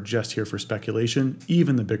here are just here for speculation,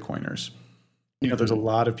 even the Bitcoiners. You know, there's a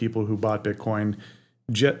lot of people who bought Bitcoin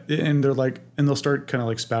and they're like, and they'll start kind of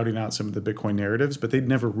like spouting out some of the Bitcoin narratives, but they'd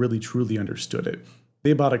never really truly understood it.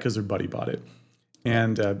 They bought it because their buddy bought it.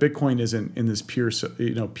 And Bitcoin isn't in this pure,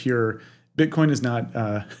 Bitcoin is not,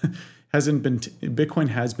 Bitcoin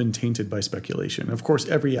has been tainted by speculation. Of course,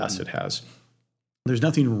 every asset has. There's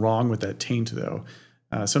nothing wrong with that taint though.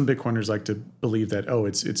 Some Bitcoiners like to believe that, oh,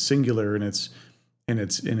 it's singular and it's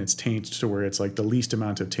taint to where it's like the least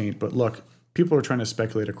amount of taint. But look, people are trying to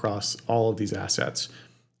speculate across all of these assets.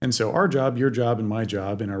 And so our job, your job, and my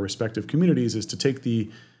job in our respective communities is to take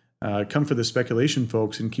come for the speculation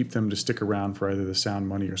folks and keep them to stick around for either the sound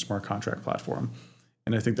money or smart contract platform.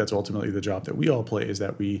 And I think that's ultimately the job that we all play, is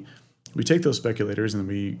that we take those speculators and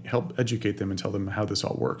we help educate them and tell them how this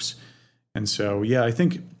all works. And so, yeah, I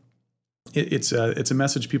think it's a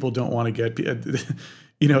message people don't want to get.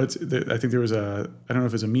 You know, I think there was I don't know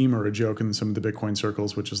if it's a meme or a joke in some of the Bitcoin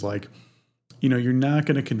circles, which is like, you know, you're not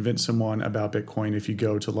going to convince someone about Bitcoin if you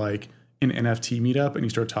go to like an NFT meetup and you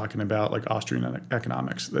start talking about like Austrian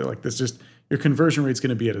economics. They're like, your conversion rate's going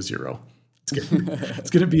to be at a zero.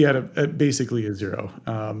 It's going to be at basically a zero.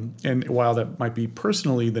 And while that might be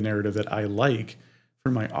personally the narrative that I like,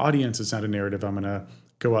 for my audience, it's not a narrative I'm going to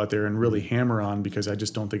go out there and really hammer on, because I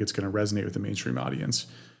just don't think it's going to resonate with the mainstream audience.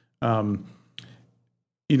 You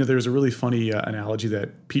know, there's a really funny analogy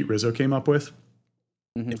that Pete Rizzo came up with.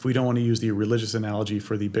 Mm-hmm. If we don't want to use the religious analogy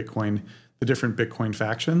for the different Bitcoin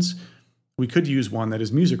factions, we could use one that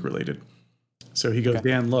is music related. So he goes, okay,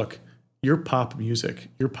 Dan, look, you're pop music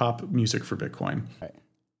for Bitcoin. Right.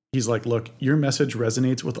 He's like, look, your message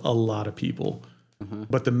resonates with a lot of people,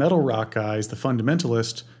 but the metal rock guys, the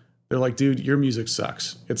fundamentalists, they're like, dude, your music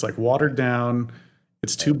sucks. It's like watered down.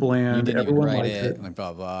 It's too bland. You didn't Everyone even write likes it. Like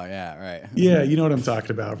blah, blah. Yeah. Right. Yeah. You know what I'm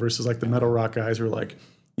talking about, versus like the metal rock guys who are like,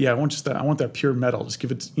 yeah, I want that pure metal. Just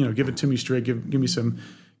give it to me straight. Give me some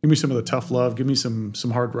of the tough love. Give me some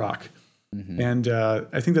hard rock. Mm-hmm. And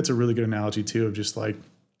I think that's a really good analogy too, of just like,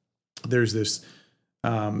 there's this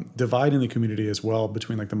divide in the community as well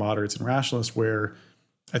between like the moderates and rationalists, where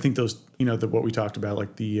I think those, you know, what we talked about,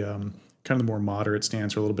 like the kind of the more moderate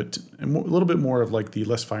stance, or a little bit more of like the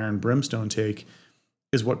less fire and brimstone take,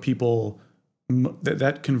 is what people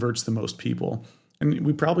that converts the most people. And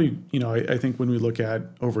we probably, you know, I think when we look at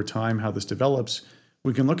over time how this develops,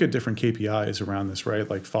 we can look at different KPIs around this, right?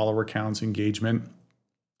 Like follower counts, engagement,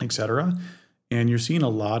 et cetera. And you're seeing a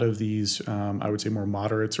lot of these, I would say, more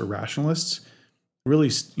moderates or rationalists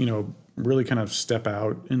really, you know, really kind of step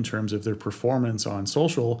out in terms of their performance on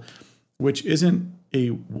social, which isn't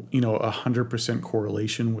a 100%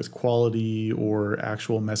 correlation with quality or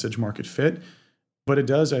actual message market fit. But it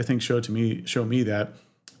does, I think, show me that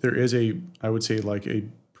there is I would say like a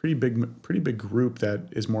pretty big group that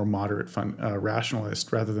is more moderate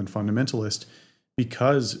rationalist rather than fundamentalist,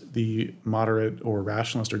 because the moderate or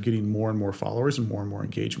rationalist are getting more and more followers and more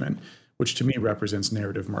engagement, which to me represents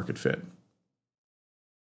narrative market fit.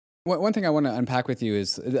 One thing I want to unpack with you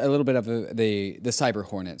is a little bit of the cyber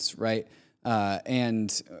hornets, right?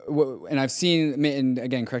 And I've seen, and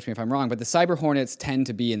again, correct me if I'm wrong, but the cyber hornets tend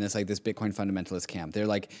to be in this Bitcoin fundamentalist camp. They're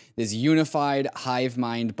like this unified hive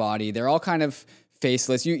mind body. They're all kind of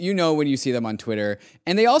faceless. You know when you see them on Twitter,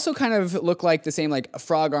 and they also kind of look like the same like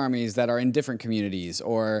frog armies that are in different communities,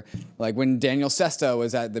 or like when Daniel Sesta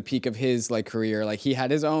was at the peak of his like career, like he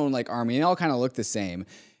had his own like army, and they all kind of look the same.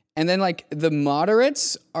 And then like the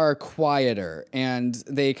moderates are quieter and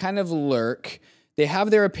they kind of lurk. They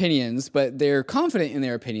have their opinions, but they're confident in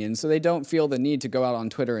their opinions, so they don't feel the need to go out on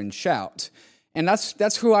Twitter and shout. And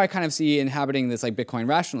that's who I kind of see inhabiting this like Bitcoin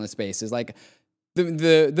rationalist space, is like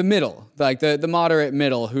the middle, like the moderate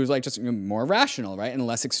middle, who's like just more rational, right, and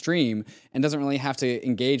less extreme, and doesn't really have to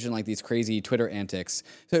engage in like these crazy Twitter antics.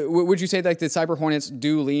 So would you say that like the cyber hornets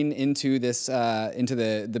do lean into this into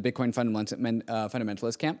the Bitcoin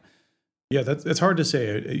fundamentalist camp? Yeah, it's hard to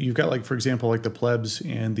say. You've got like, for example, like the plebs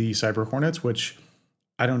and the cyber hornets, which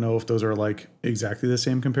I don't know if those are like exactly the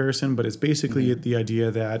same comparison, but it's basically the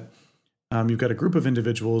idea that you've got a group of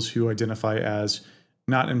individuals who identify as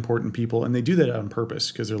not important people, and they do that on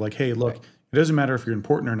purpose because they're like, hey, look, it doesn't matter if you're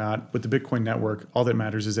important or not. With the Bitcoin network, all that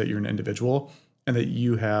matters is that you're an individual and that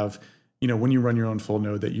you have, when you run your own full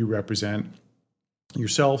node, that you represent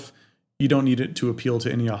yourself. You don't need it to appeal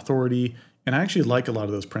to any authority. And I actually like a lot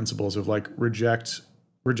of those principles of like reject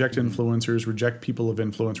influencers, reject people of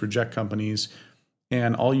influence, reject companies.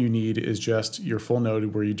 And all you need is just your full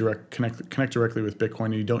node where you connect directly with Bitcoin,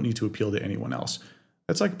 and you don't need to appeal to anyone else.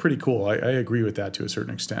 That's like pretty cool. I agree with that to a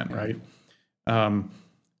certain extent, right?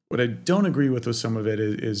 What I don't agree with some of it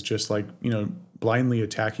is just like, blindly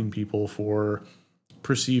attacking people for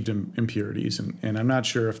perceived impurities. And I'm not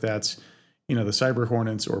sure if that's, the cyber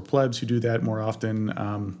hornets or plebs who do that more often.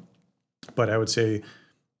 But I would say,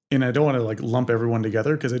 and I don't want to like lump everyone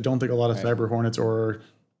together because I don't think a lot of cyber hornets or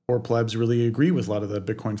plebs really agree with a lot of the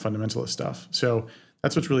Bitcoin fundamentalist stuff. So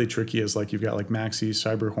that's what's really tricky is like you've got like maxis,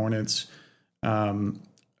 cyber hornets,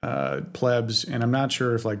 plebs, and I'm not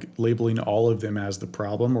sure if like labeling all of them as the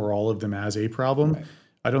problem or all of them as a problem.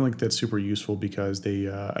 I don't think that's super useful because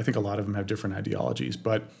I think a lot of them have different ideologies,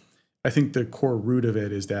 but I think the core root of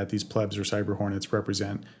it is that these plebs or cyber hornets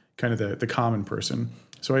represent kind of the common person.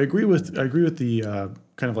 So I agree with the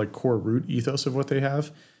kind of like core root ethos of what they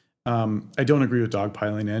have. I don't agree with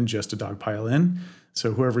dogpiling in just to dogpile in.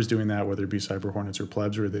 So whoever's doing that, whether it be cyber hornets or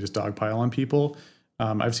plebs, or they just dogpile on people,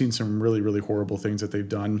 I've seen some really, really horrible things that they've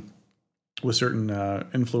done with certain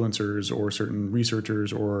influencers or certain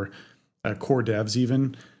researchers or core devs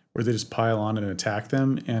even, where they just pile on and attack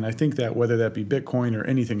them. And I think that whether that be Bitcoin or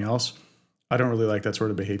anything else, I don't really like that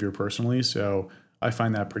sort of behavior personally. So I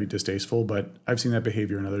find that pretty distasteful, but I've seen that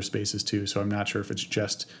behavior in other spaces too. So I'm not sure if it's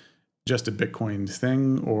just a Bitcoin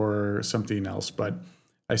thing or something else, but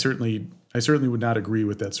I certainly would not agree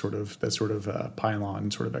with that sort of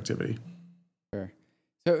pile-on sort of activity. Sure.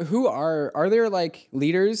 So who are there like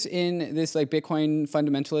leaders in this like Bitcoin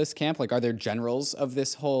fundamentalist camp? Like, are there generals of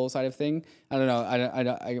this whole side of thing? I don't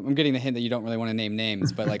know. I'm getting the hint that you don't really want to name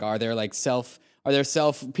names, but like, are there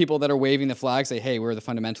people that are waving the flag, say, hey, we're the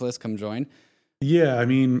fundamentalists, come join? Yeah, I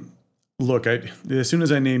mean, look, as soon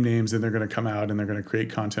as I name names, then they're going to come out and they're going to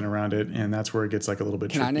create content around it, and that's where it gets like a little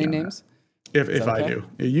bit tricky. Can I name names? If okay? I do,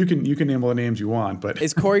 you can name all the names you want. But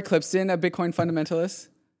is Corey Clipston a Bitcoin fundamentalist?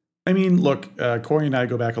 I mean, look, Corey and I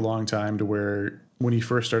go back a long time to where when he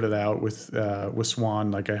first started out with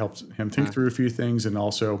Swan, like I helped him think through a few things, and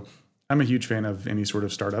also I'm a huge fan of any sort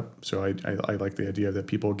of startup. So I like the idea that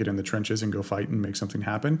people get in the trenches and go fight and make something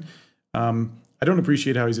happen. I don't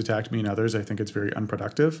appreciate how he's attacked me and others. I think it's very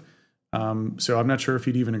unproductive. So I'm not sure if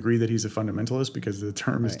he'd even agree that he's a fundamentalist because the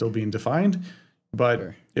term is still being defined.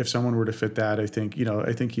 But if someone were to fit that, I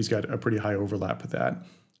think he's got a pretty high overlap with that.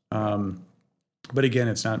 But again,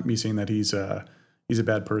 it's not me saying that he's a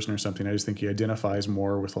bad person or something. I just think he identifies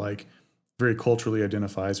more with like very culturally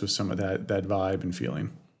identifies with some of that vibe and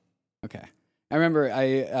feeling. Okay. I remember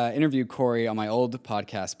I interviewed Corey on my old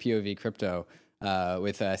podcast, POV Crypto,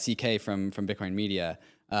 with CK from Bitcoin Media.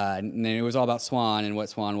 And it was all about Swan and what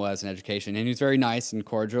Swan was and education. And he was very nice and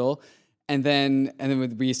cordial. And then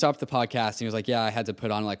we stopped the podcast and he was like, yeah, I had to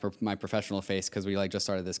put on like my professional face because we like just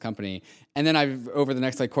started this company. And then over the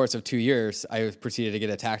next like course of 2 years, I proceeded to get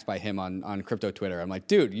attacked by him on crypto Twitter. I'm like,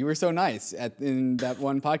 dude, you were so nice in that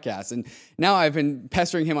one podcast. And now I've been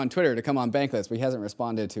pestering him on Twitter to come on Bankless, but he hasn't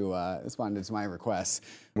responded to my requests.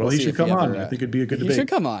 Well, he should come on. I think it'd be a good debate. He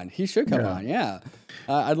should come on. Yeah.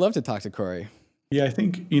 I'd love to talk to Corey. Yeah, I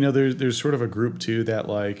think, there's sort of a group too that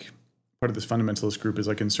like part of this fundamentalist group is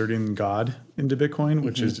like inserting God into Bitcoin,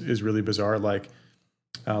 which is really bizarre. Like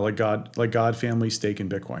God family stake in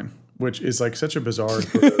Bitcoin, which is like such a bizarre,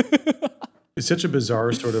 it's such a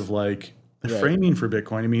bizarre sort of like framing for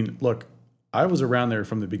Bitcoin. I mean, look, I was around there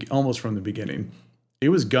almost from the beginning. It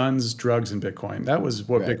was guns, drugs, and Bitcoin. That was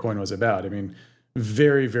what Bitcoin was about. I mean,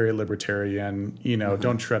 very, very libertarian,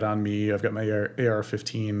 don't tread on me. I've got my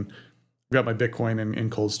AR-15. Got my Bitcoin in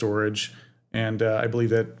cold storage, and I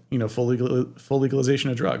believe that full legalization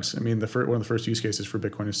of drugs. I mean, one of the first use cases for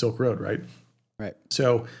Bitcoin is Silk Road, right? Right.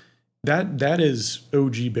 So that is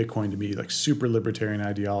OG Bitcoin to me, like super libertarian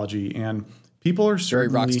ideology. And People are Very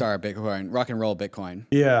certainly rock star Bitcoin, rock and roll Bitcoin.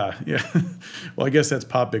 Yeah. Well, I guess that's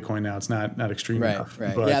pop Bitcoin now. It's not extreme enough.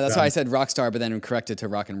 Right. But, Yeah, that's why I said rock star, but then corrected to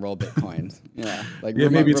rock and roll Bitcoin. Yeah, like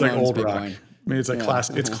maybe it's like Ramones old Bitcoin. rock. Maybe it's like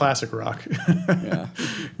it's classic rock. Yeah.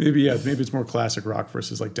 maybe it's more classic rock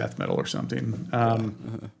versus like death metal or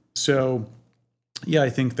something. So yeah,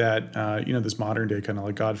 I think that this modern day kind of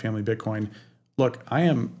like God family Bitcoin. Look,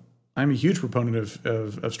 I'm a huge proponent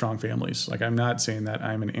of strong families. Like, I'm not saying that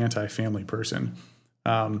I'm an anti-family person.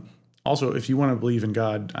 Also, if you want to believe in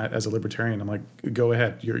God as a libertarian, I'm like, go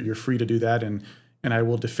ahead. You're free to do that, and I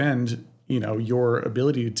will defend your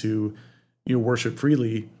ability to worship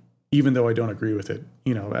freely, even though I don't agree with it.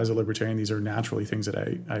 As a libertarian, these are naturally things that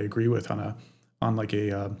I agree with on like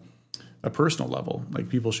a personal level. Like,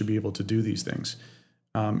 people should be able to do these things.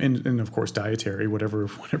 And of course, dietary, whatever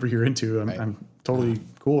you're into, I'm totally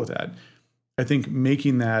cool with that. I think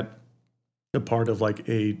making that a part of like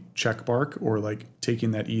a check mark, or like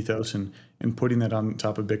taking that ethos and putting that on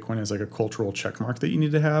top of Bitcoin as like a cultural check mark that you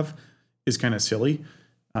need to have is kind of silly.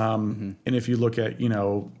 And if you look at,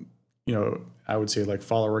 I would say like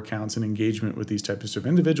follower accounts and engagement with these types of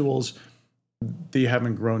individuals, they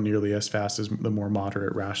haven't grown nearly as fast as the more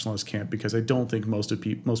moderate rationalist camp, because I don't think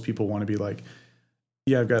most people want to be like,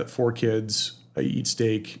 yeah, I've got 4 kids, I eat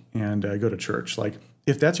steak, and I go to church. Like,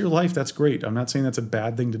 if that's your life, that's great. I'm not saying that's a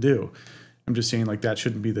bad thing to do. I'm just saying like that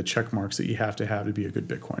shouldn't be the check marks that you have to be a good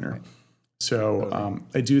Bitcoiner. Right. So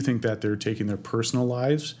I do think that they're taking their personal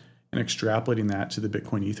lives and extrapolating that to the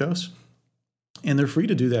Bitcoin ethos. And they're free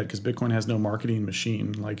to do that because Bitcoin has no marketing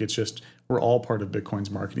machine. Like, it's just, we're all part of Bitcoin's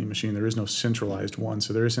marketing machine. There is no centralized one.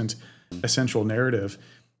 So there isn't a central narrative.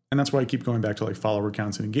 And that's why I keep going back to like follower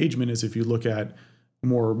counts and engagement, is if you look at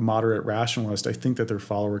more moderate rationalist, I think that their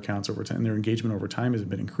follower counts over time, their engagement over time has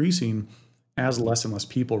been increasing as less and less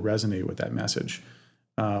people resonate with that message.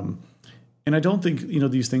 And I don't think,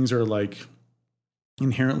 these things are like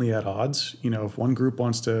inherently at odds. If one group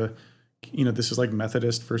wants to, this is like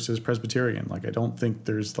Methodist versus Presbyterian. Like, I don't think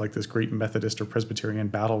there's like this great Methodist or Presbyterian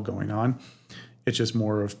battle going on. It's just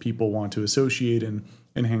more of people want to associate and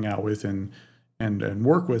hang out with and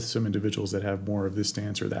work with some individuals that have more of this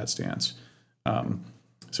stance or that stance.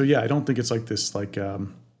 So yeah, I don't think it's like this, like,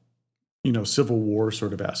 Civil War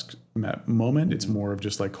sort of esque moment. It's more of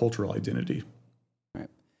just like cultural identity. Right.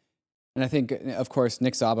 And I think, of course,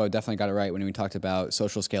 Nick Szabo definitely got it right when we talked about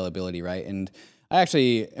social scalability, right? And I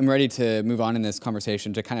actually am ready to move on in this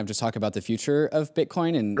conversation to kind of just talk about the future of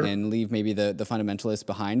Bitcoin and leave maybe the fundamentalists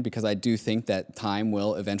behind, because I do think that time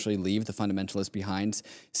will eventually leave the fundamentalists behind,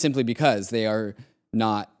 simply because they are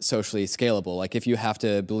not socially scalable. Like, if you have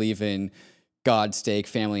to believe in God, steak,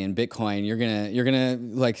 family, and Bitcoin, you're gonna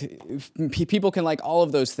like, people can like all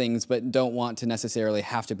of those things, but don't want to necessarily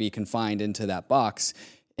have to be confined into that box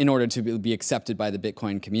in order to be accepted by the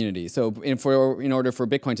Bitcoin community. So in order for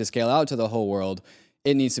Bitcoin to scale out to the whole world,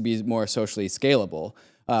 it needs to be more socially scalable.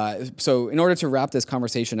 So in order to wrap this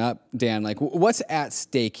conversation up, Dan, like, what's at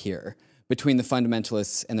stake here between the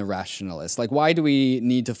fundamentalists and the rationalists? Like, why do we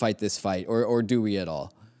need to fight this fight, or do we at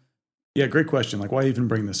all? Yeah, great question. Like, why even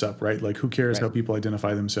bring this up, right? Like, who cares how people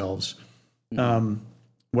identify themselves?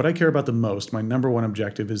 What I care about the most, my number one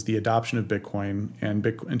objective, is the adoption of Bitcoin and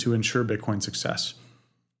to ensure Bitcoin success.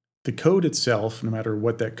 The code itself, no matter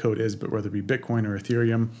what that code is, but whether it be Bitcoin or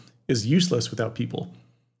Ethereum, is useless without people.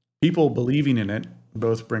 People believing in it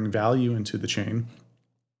both bring value into the chain.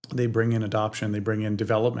 They bring in adoption, they bring in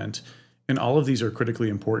development, and all of these are critically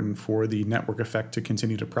important for the network effect to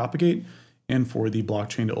continue to propagate and for the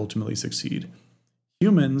blockchain to ultimately succeed.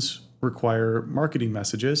 Humans require marketing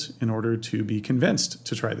messages in order to be convinced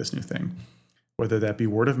to try this new thing, whether that be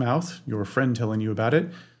word of mouth, your friend telling you about it,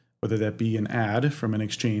 whether that be an ad from an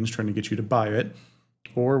exchange trying to get you to buy it,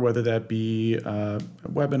 or whether that be a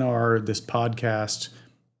webinar, this podcast,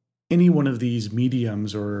 any one of these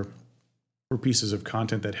mediums or pieces of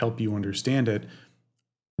content that help you understand it.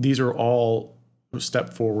 These are all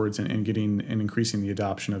step forwards in getting and increasing the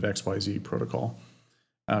adoption of XYZ protocol.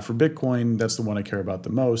 For Bitcoin, that's the one I care about the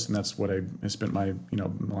most, and that's what I spent my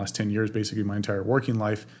the last 10 years, basically my entire working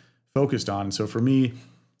life, focused on. So for me,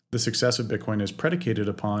 the success of Bitcoin is predicated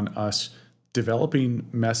upon us developing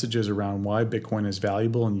messages around why Bitcoin is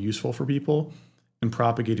valuable and useful for people, and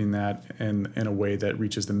propagating that in a way that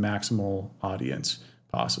reaches the maximal audience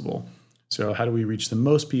possible. So how do we reach the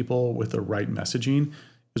most people with the right messaging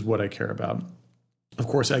is what I care about. Of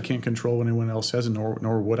course, I can't control what anyone else says,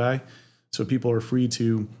 nor would I. So people are free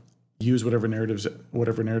to use whatever narratives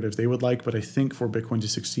they would like. But I think for Bitcoin to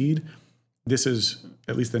succeed, this is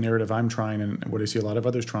at least the narrative I'm trying, and what I see a lot of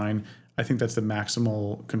others trying. I think that's the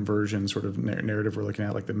maximal conversion sort of narrative we're looking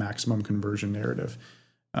at, like the maximum conversion narrative.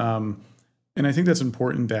 And I think that's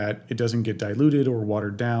important that it doesn't get diluted or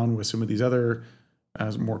watered down with some of these other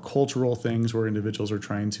more cultural things where individuals are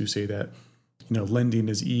trying to say that, lending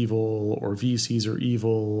is evil or VCs are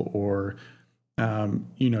evil or,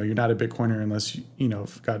 you're not a Bitcoiner unless,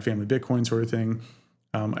 God, family Bitcoin sort of thing.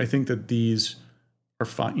 I think that these are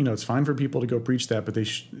fine. It's fine for people to go preach that, but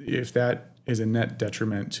if that is a net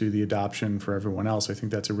detriment to the adoption for everyone else, I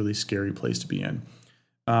think that's a really scary place to be in.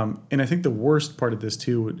 And I think the worst part of this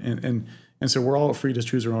too, and so we're all free to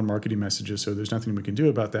choose our own marketing messages, so there's nothing we can do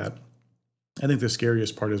about that. I think the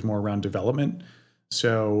scariest part is more around development.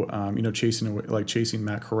 So, chasing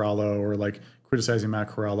Matt Corallo or like criticizing Matt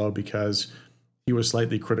Corallo because he was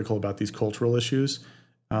slightly critical about these cultural issues,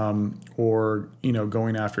 or,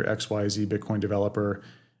 going after XYZ Bitcoin developer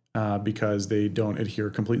because they don't adhere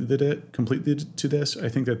completely to this. I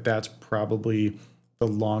think that that's probably the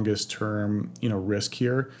longest term, risk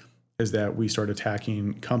here is that we start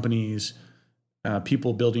attacking companies,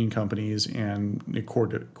 people building companies and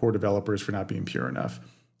core developers for not being pure enough.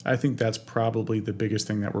 I think that's probably the biggest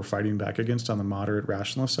thing that we're fighting back against on the moderate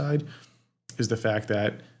rationalist side is the fact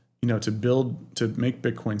that, to make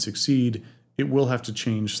Bitcoin succeed, it will have to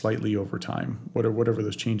change slightly over time. Whatever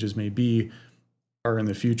those changes may be are in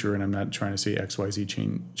the future. And I'm not trying to say XYZ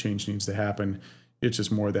change needs to happen. It's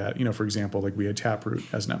just more that, for example, like we had Taproot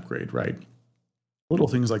as an upgrade, right? Little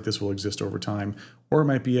things like this will exist over time, or it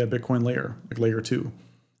might be a Bitcoin layer, like layer 2.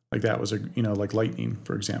 Like that was like Lightning,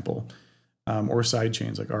 for example, or side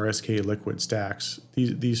chains like RSK, Liquid, Stacks.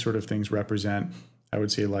 These sort of things represent, I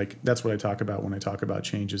would say, like that's what I talk about when I talk about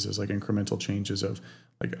changes is like incremental changes of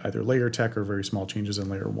like either layer tech or very small changes in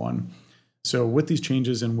layer 1. So with these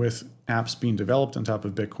changes and with apps being developed on top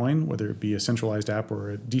of Bitcoin, whether it be a centralized app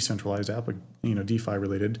or a decentralized app, like, DeFi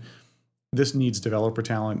related, this needs developer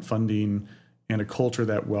talent, funding, and a culture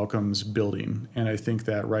that welcomes building. And I think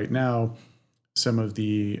that right now, some of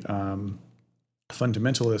the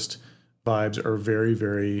fundamentalist vibes are very,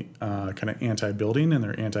 very kind of anti-building and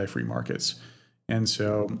they're anti-free markets. And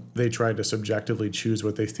so they try to subjectively choose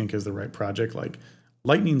what they think is the right project. Like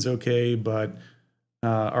Lightning's okay, but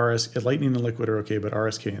Lightning and Liquid are okay, but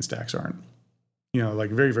RSK and Stacks aren't. Like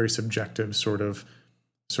very, very subjective sort of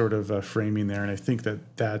framing there. And I think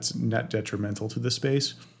that that's net detrimental to the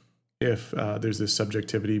space if there's this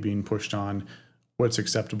subjectivity being pushed on what's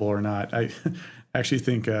acceptable or not. I actually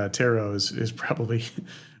think Taro is probably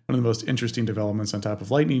one of the most interesting developments on top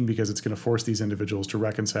of Lightning because it's going to force these individuals to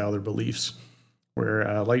reconcile their beliefs.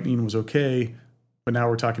 Where Lightning was okay, but now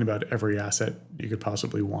we're talking about every asset you could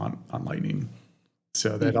possibly want on Lightning.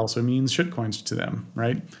 So that also means shitcoins to them,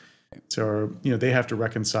 right? So, they have to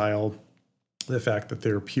reconcile the fact that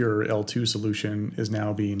their pure L2 solution is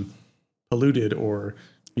now being polluted or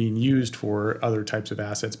being used for other types of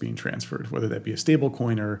assets being transferred, whether that be a stable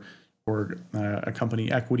coin or a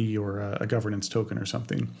company equity or a governance token or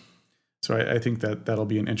something. So I think that that'll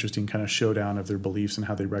be an interesting kind of showdown of their beliefs and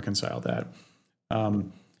how they reconcile that.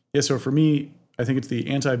 So for me, I think it's the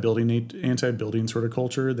anti-building sort of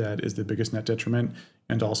culture that is the biggest net detriment,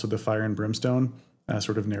 and also the fire and brimstone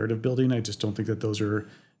sort of narrative building. I just don't think that those are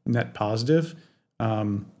net positive.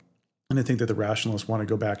 And I think that the rationalists want to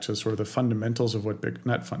go back to sort of the fundamentals of what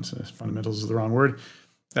fundamentals is the wrong word.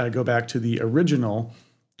 Go back to the original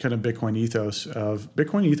kind of Bitcoin ethos of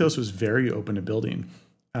Bitcoin ethos was very open to building.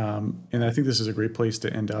 And I think this is a great place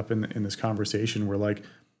to end up in this conversation where like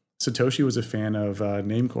Satoshi was a fan of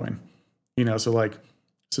Namecoin. So like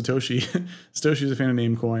Satoshi is a fan of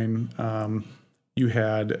Namecoin. You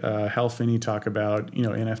had Hal Finney talk about,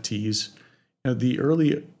 NFTs. The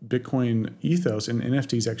early Bitcoin ethos and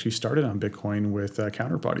NFTs actually started on Bitcoin with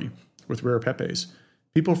Counterparty, with Rare Pepes.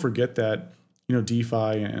 People forget that,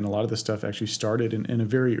 DeFi and a lot of this stuff actually started in a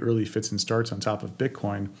very early fits and starts on top of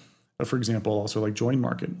Bitcoin. For example, also like Join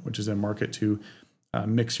Market, which is a market to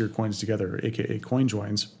mix your coins together, aka coin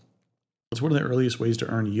joins. It's one of the earliest ways to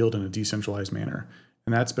earn yield in a decentralized manner.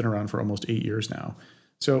 And that's been around for almost 8 years now.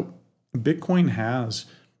 So Bitcoin had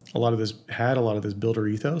a lot of this builder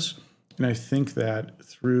ethos. And I think that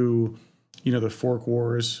through, the fork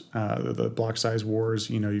wars, the block size wars,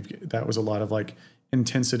 that was a lot of like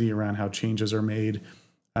intensity around how changes are made.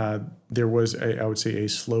 There was, I would say, a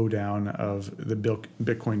slowdown of the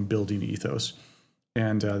Bitcoin building ethos.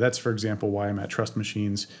 And that's, for example, why I'm at Trust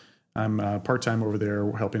Machines. I'm part-time over there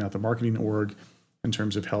helping out the marketing org in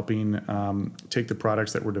terms of helping take the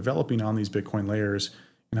products that we're developing on these Bitcoin layers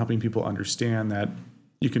and helping people understand that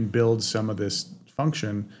you can build some of this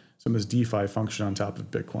function, some of this DeFi function on top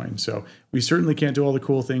of Bitcoin. So we certainly can't do all the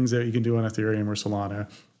cool things that you can do on Ethereum or Solana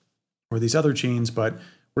or these other chains, but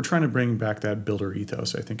we're trying to bring back that builder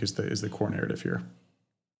ethos, I think is the core narrative here.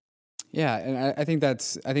 Yeah, and I think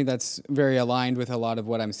that's very aligned with a lot of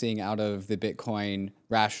what I'm seeing out of the Bitcoin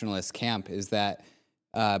rationalist camp, is that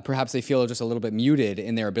perhaps they feel just a little bit muted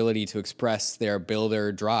in their ability to express their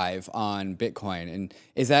builder drive on Bitcoin. And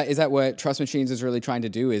is that what Trust Machines is really trying to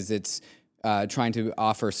do? Is it's trying to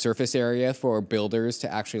offer surface area for builders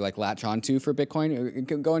to actually like latch onto for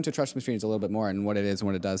Bitcoin? Go into Trust Machines a little bit more and what it is and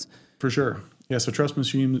what it does. For sure. Yeah, so Trust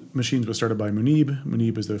Machines was started by Munib.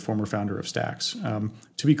 Munib is the former founder of Stacks.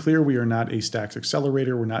 To be clear, we are not a Stacks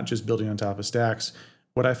accelerator. We're not just building on top of Stacks.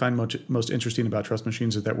 What I find most interesting about Trust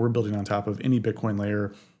Machines is that we're building on top of any Bitcoin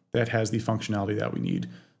layer that has the functionality that we need.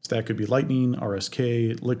 Stack could be Lightning,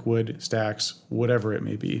 RSK, Liquid, Stacks, whatever it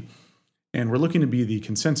may be. And we're looking to be the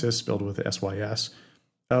consensus, spelled with SYS,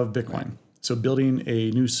 of Bitcoin. Right. So building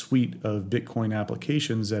a new suite of Bitcoin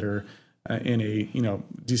applications that are in a,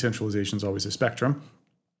 decentralization is always a spectrum,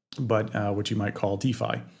 but what you might call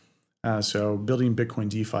DeFi. So building Bitcoin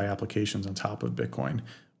DeFi applications on top of Bitcoin,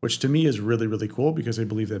 which to me is really, really cool because I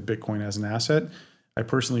believe that Bitcoin as an asset, I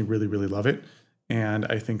personally really, really love it. And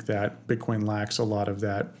I think that Bitcoin lacks a lot of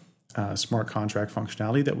that smart contract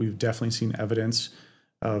functionality that we've definitely seen evidence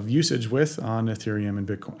of usage with on Ethereum and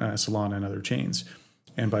Bitcoin, Solana and other chains.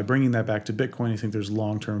 And by bringing that back to Bitcoin, I think there's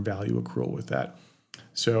long-term value accrual with that.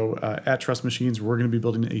 So at Trust Machines, we're going to be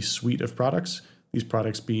building a suite of products, these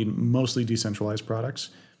products being mostly decentralized products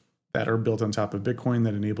that are built on top of Bitcoin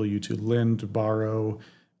that enable you to lend, borrow.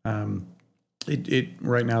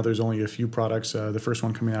 Right now, there's only a few products. The first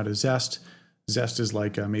one coming out is Zest. Zest is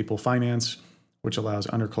like Maple Finance, which allows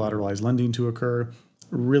under-collateralized lending to occur.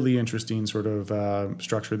 Really interesting sort of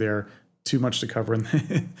structure there. Too much to cover in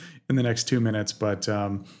the next 2 minutes, but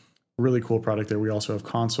really cool product there. We also have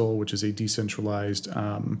Console, which is a decentralized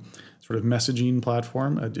sort of messaging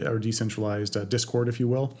platform, or decentralized Discord, if you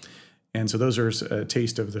will. And so those are a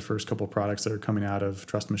taste of the first couple of products that are coming out of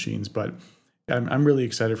Trust Machines. But I'm really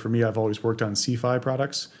excited. For me, I've always worked on CeFi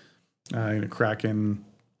products, Kraken,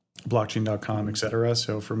 blockchain.com, et cetera.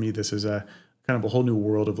 So for me, this is a kind of a whole new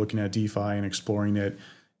world of looking at DeFi and exploring it.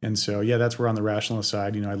 And so, yeah, that's where on the rationalist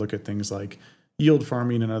side, I look at things like yield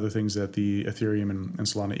farming and other things that the Ethereum and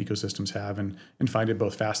Solana ecosystems have and find it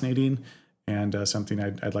both fascinating and something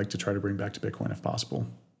I'd like to try to bring back to Bitcoin if possible.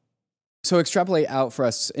 So extrapolate out for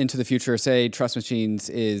us into the future. Say Trust Machines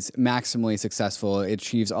is maximally successful. It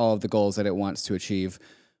achieves all of the goals that it wants to achieve.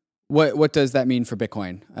 What does that mean for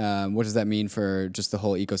Bitcoin? What does that mean for just the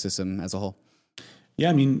whole ecosystem as a whole?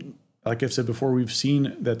 Yeah, like I've said before, we've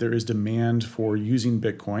seen that there is demand for using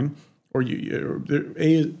Bitcoin.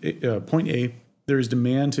 Point A, there is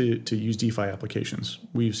demand to use DeFi applications.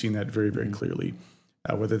 We've seen that very, very clearly.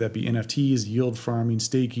 Whether that be NFTs, yield farming,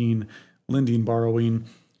 staking, lending, borrowing.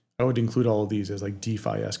 I would include all of these as like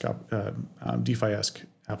DeFi-esque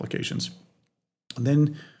applications. And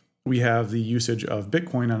then we have the usage of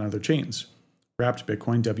Bitcoin on other chains. Wrapped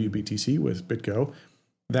Bitcoin, WBTC with BitGo.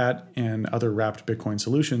 That and other wrapped Bitcoin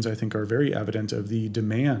solutions, I think, are very evident of the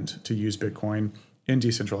demand to use Bitcoin in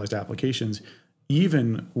decentralized applications,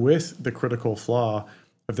 even with the critical flaw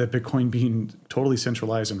of that Bitcoin being totally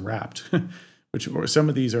centralized and wrapped, which some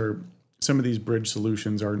of these bridge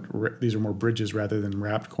solutions these are more bridges rather than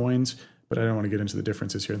wrapped coins, but I don't want to get into the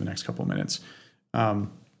differences here in the next couple of minutes.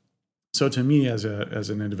 So to me, as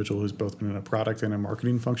an individual who's both been in a product and a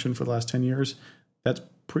marketing function for the last 10 years, that's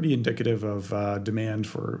pretty indicative of demand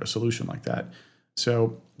for a solution like that.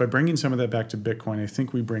 So by bringing some of that back to Bitcoin, I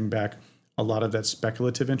think we bring back a lot of that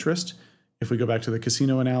speculative interest. If we go back to the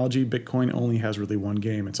casino analogy, Bitcoin only has really one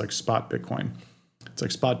game. It's like spot Bitcoin. It's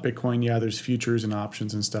like spot Bitcoin. Yeah, there's futures and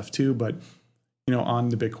options and stuff too, but on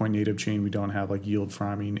the Bitcoin native chain, we don't have like yield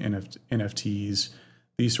farming, NFTs,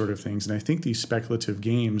 these sort of things. And I think these speculative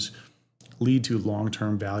games lead to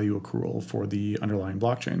long-term value accrual for the underlying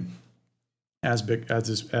blockchain. As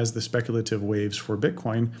the speculative waves for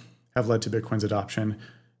Bitcoin have led to Bitcoin's adoption,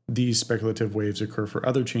 these speculative waves occur for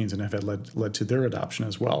other chains and have led to their adoption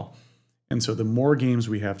as well. And so the more games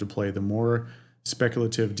we have to play, the more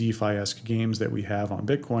speculative DeFi-esque games that we have on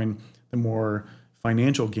Bitcoin, the more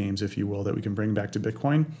financial games, if you will, that we can bring back to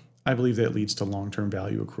Bitcoin, I believe that leads to long-term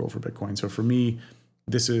value accrual for Bitcoin. So for me,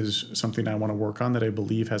 this is something I want to work on that I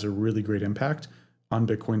believe has a really great impact on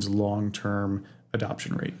Bitcoin's long-term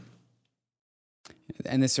adoption rate.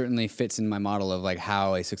 And this certainly fits in my model of like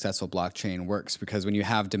how a successful blockchain works, because when you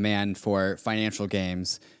have demand for financial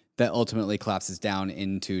games, that ultimately collapses down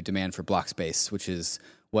into demand for block space, which is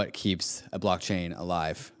what keeps a blockchain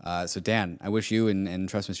alive. So Dan, I wish you and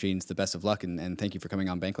Trust Machines the best of luck, and thank you for coming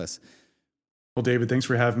on Bankless. Well, David, thanks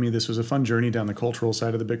for having me. This was a fun journey down the cultural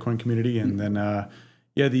side of the Bitcoin community. And then, on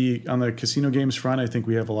the casino games front, I think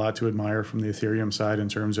we have a lot to admire from the Ethereum side in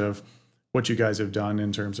terms of what you guys have done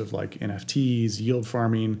in terms of like NFTs, yield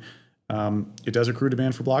farming. It does accrue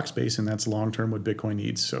demand for block space, and that's long-term what Bitcoin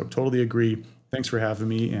needs. So totally agree. Thanks for having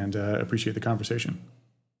me, and appreciate the conversation.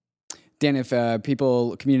 Dan, if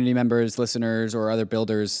people, community members, listeners, or other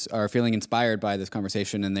builders are feeling inspired by this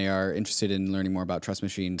conversation and they are interested in learning more about Trust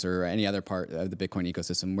Machines or any other part of the Bitcoin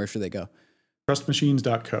ecosystem, where should they go?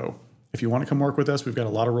 Trustmachines.co. If you want to come work with us, we've got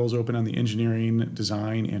a lot of roles open on the engineering,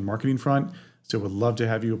 design, and marketing front. So would love to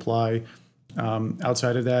have you apply.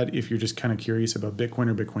 Outside of that, if you're just kind of curious about Bitcoin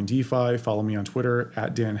or Bitcoin DeFi, follow me on Twitter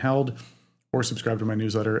 @DanHeld, or subscribe to my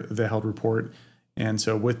newsletter, The Held Report. And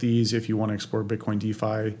so with these, if you want to explore Bitcoin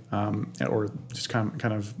DeFi, or just kind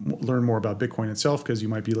of learn more about Bitcoin itself, because you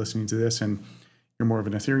might be listening to this and you're more of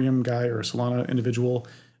an Ethereum guy or a Solana individual,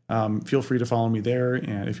 feel free to follow me there.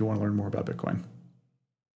 And if you want to learn more about Bitcoin.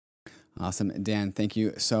 Awesome. Dan, thank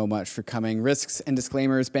you so much for coming. Risks and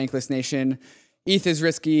disclaimers, Bankless Nation. ETH is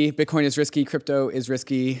risky, Bitcoin is risky, crypto is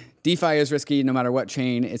risky, DeFi is risky. No matter what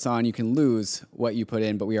chain it's on, you can lose what you put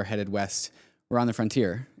in, but we are headed west. We're on the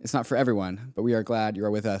frontier. It's not for everyone, but we are glad you are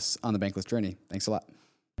with us on the Bankless journey. Thanks a lot.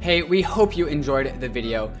 Hey, we hope you enjoyed the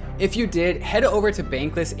video. If you did, head over to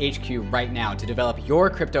Bankless HQ right now to develop your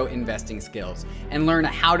crypto investing skills and learn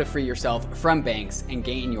how to free yourself from banks and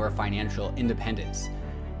gain your financial independence.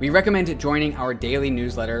 We recommend joining our daily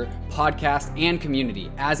newsletter, podcast, and community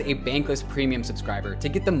as a Bankless Premium subscriber to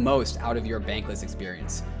get the most out of your Bankless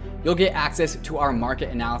experience. You'll get access to our market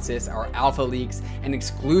analysis, our alpha leaks, and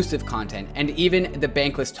exclusive content, and even the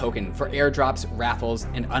Bankless token for airdrops, raffles,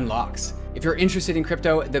 and unlocks. If you're interested in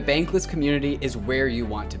crypto, the Bankless community is where you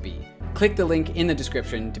want to be. Click the link in the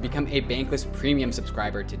description to become a Bankless Premium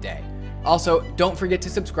subscriber today. Also, don't forget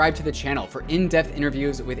to subscribe to the channel for in-depth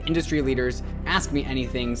interviews with industry leaders, Ask Me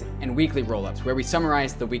Anythings, and weekly roll-ups where we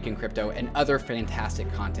summarize the week in crypto and other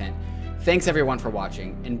fantastic content. Thanks everyone for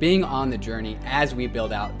watching and being on the journey as we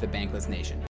build out the Bankless Nation.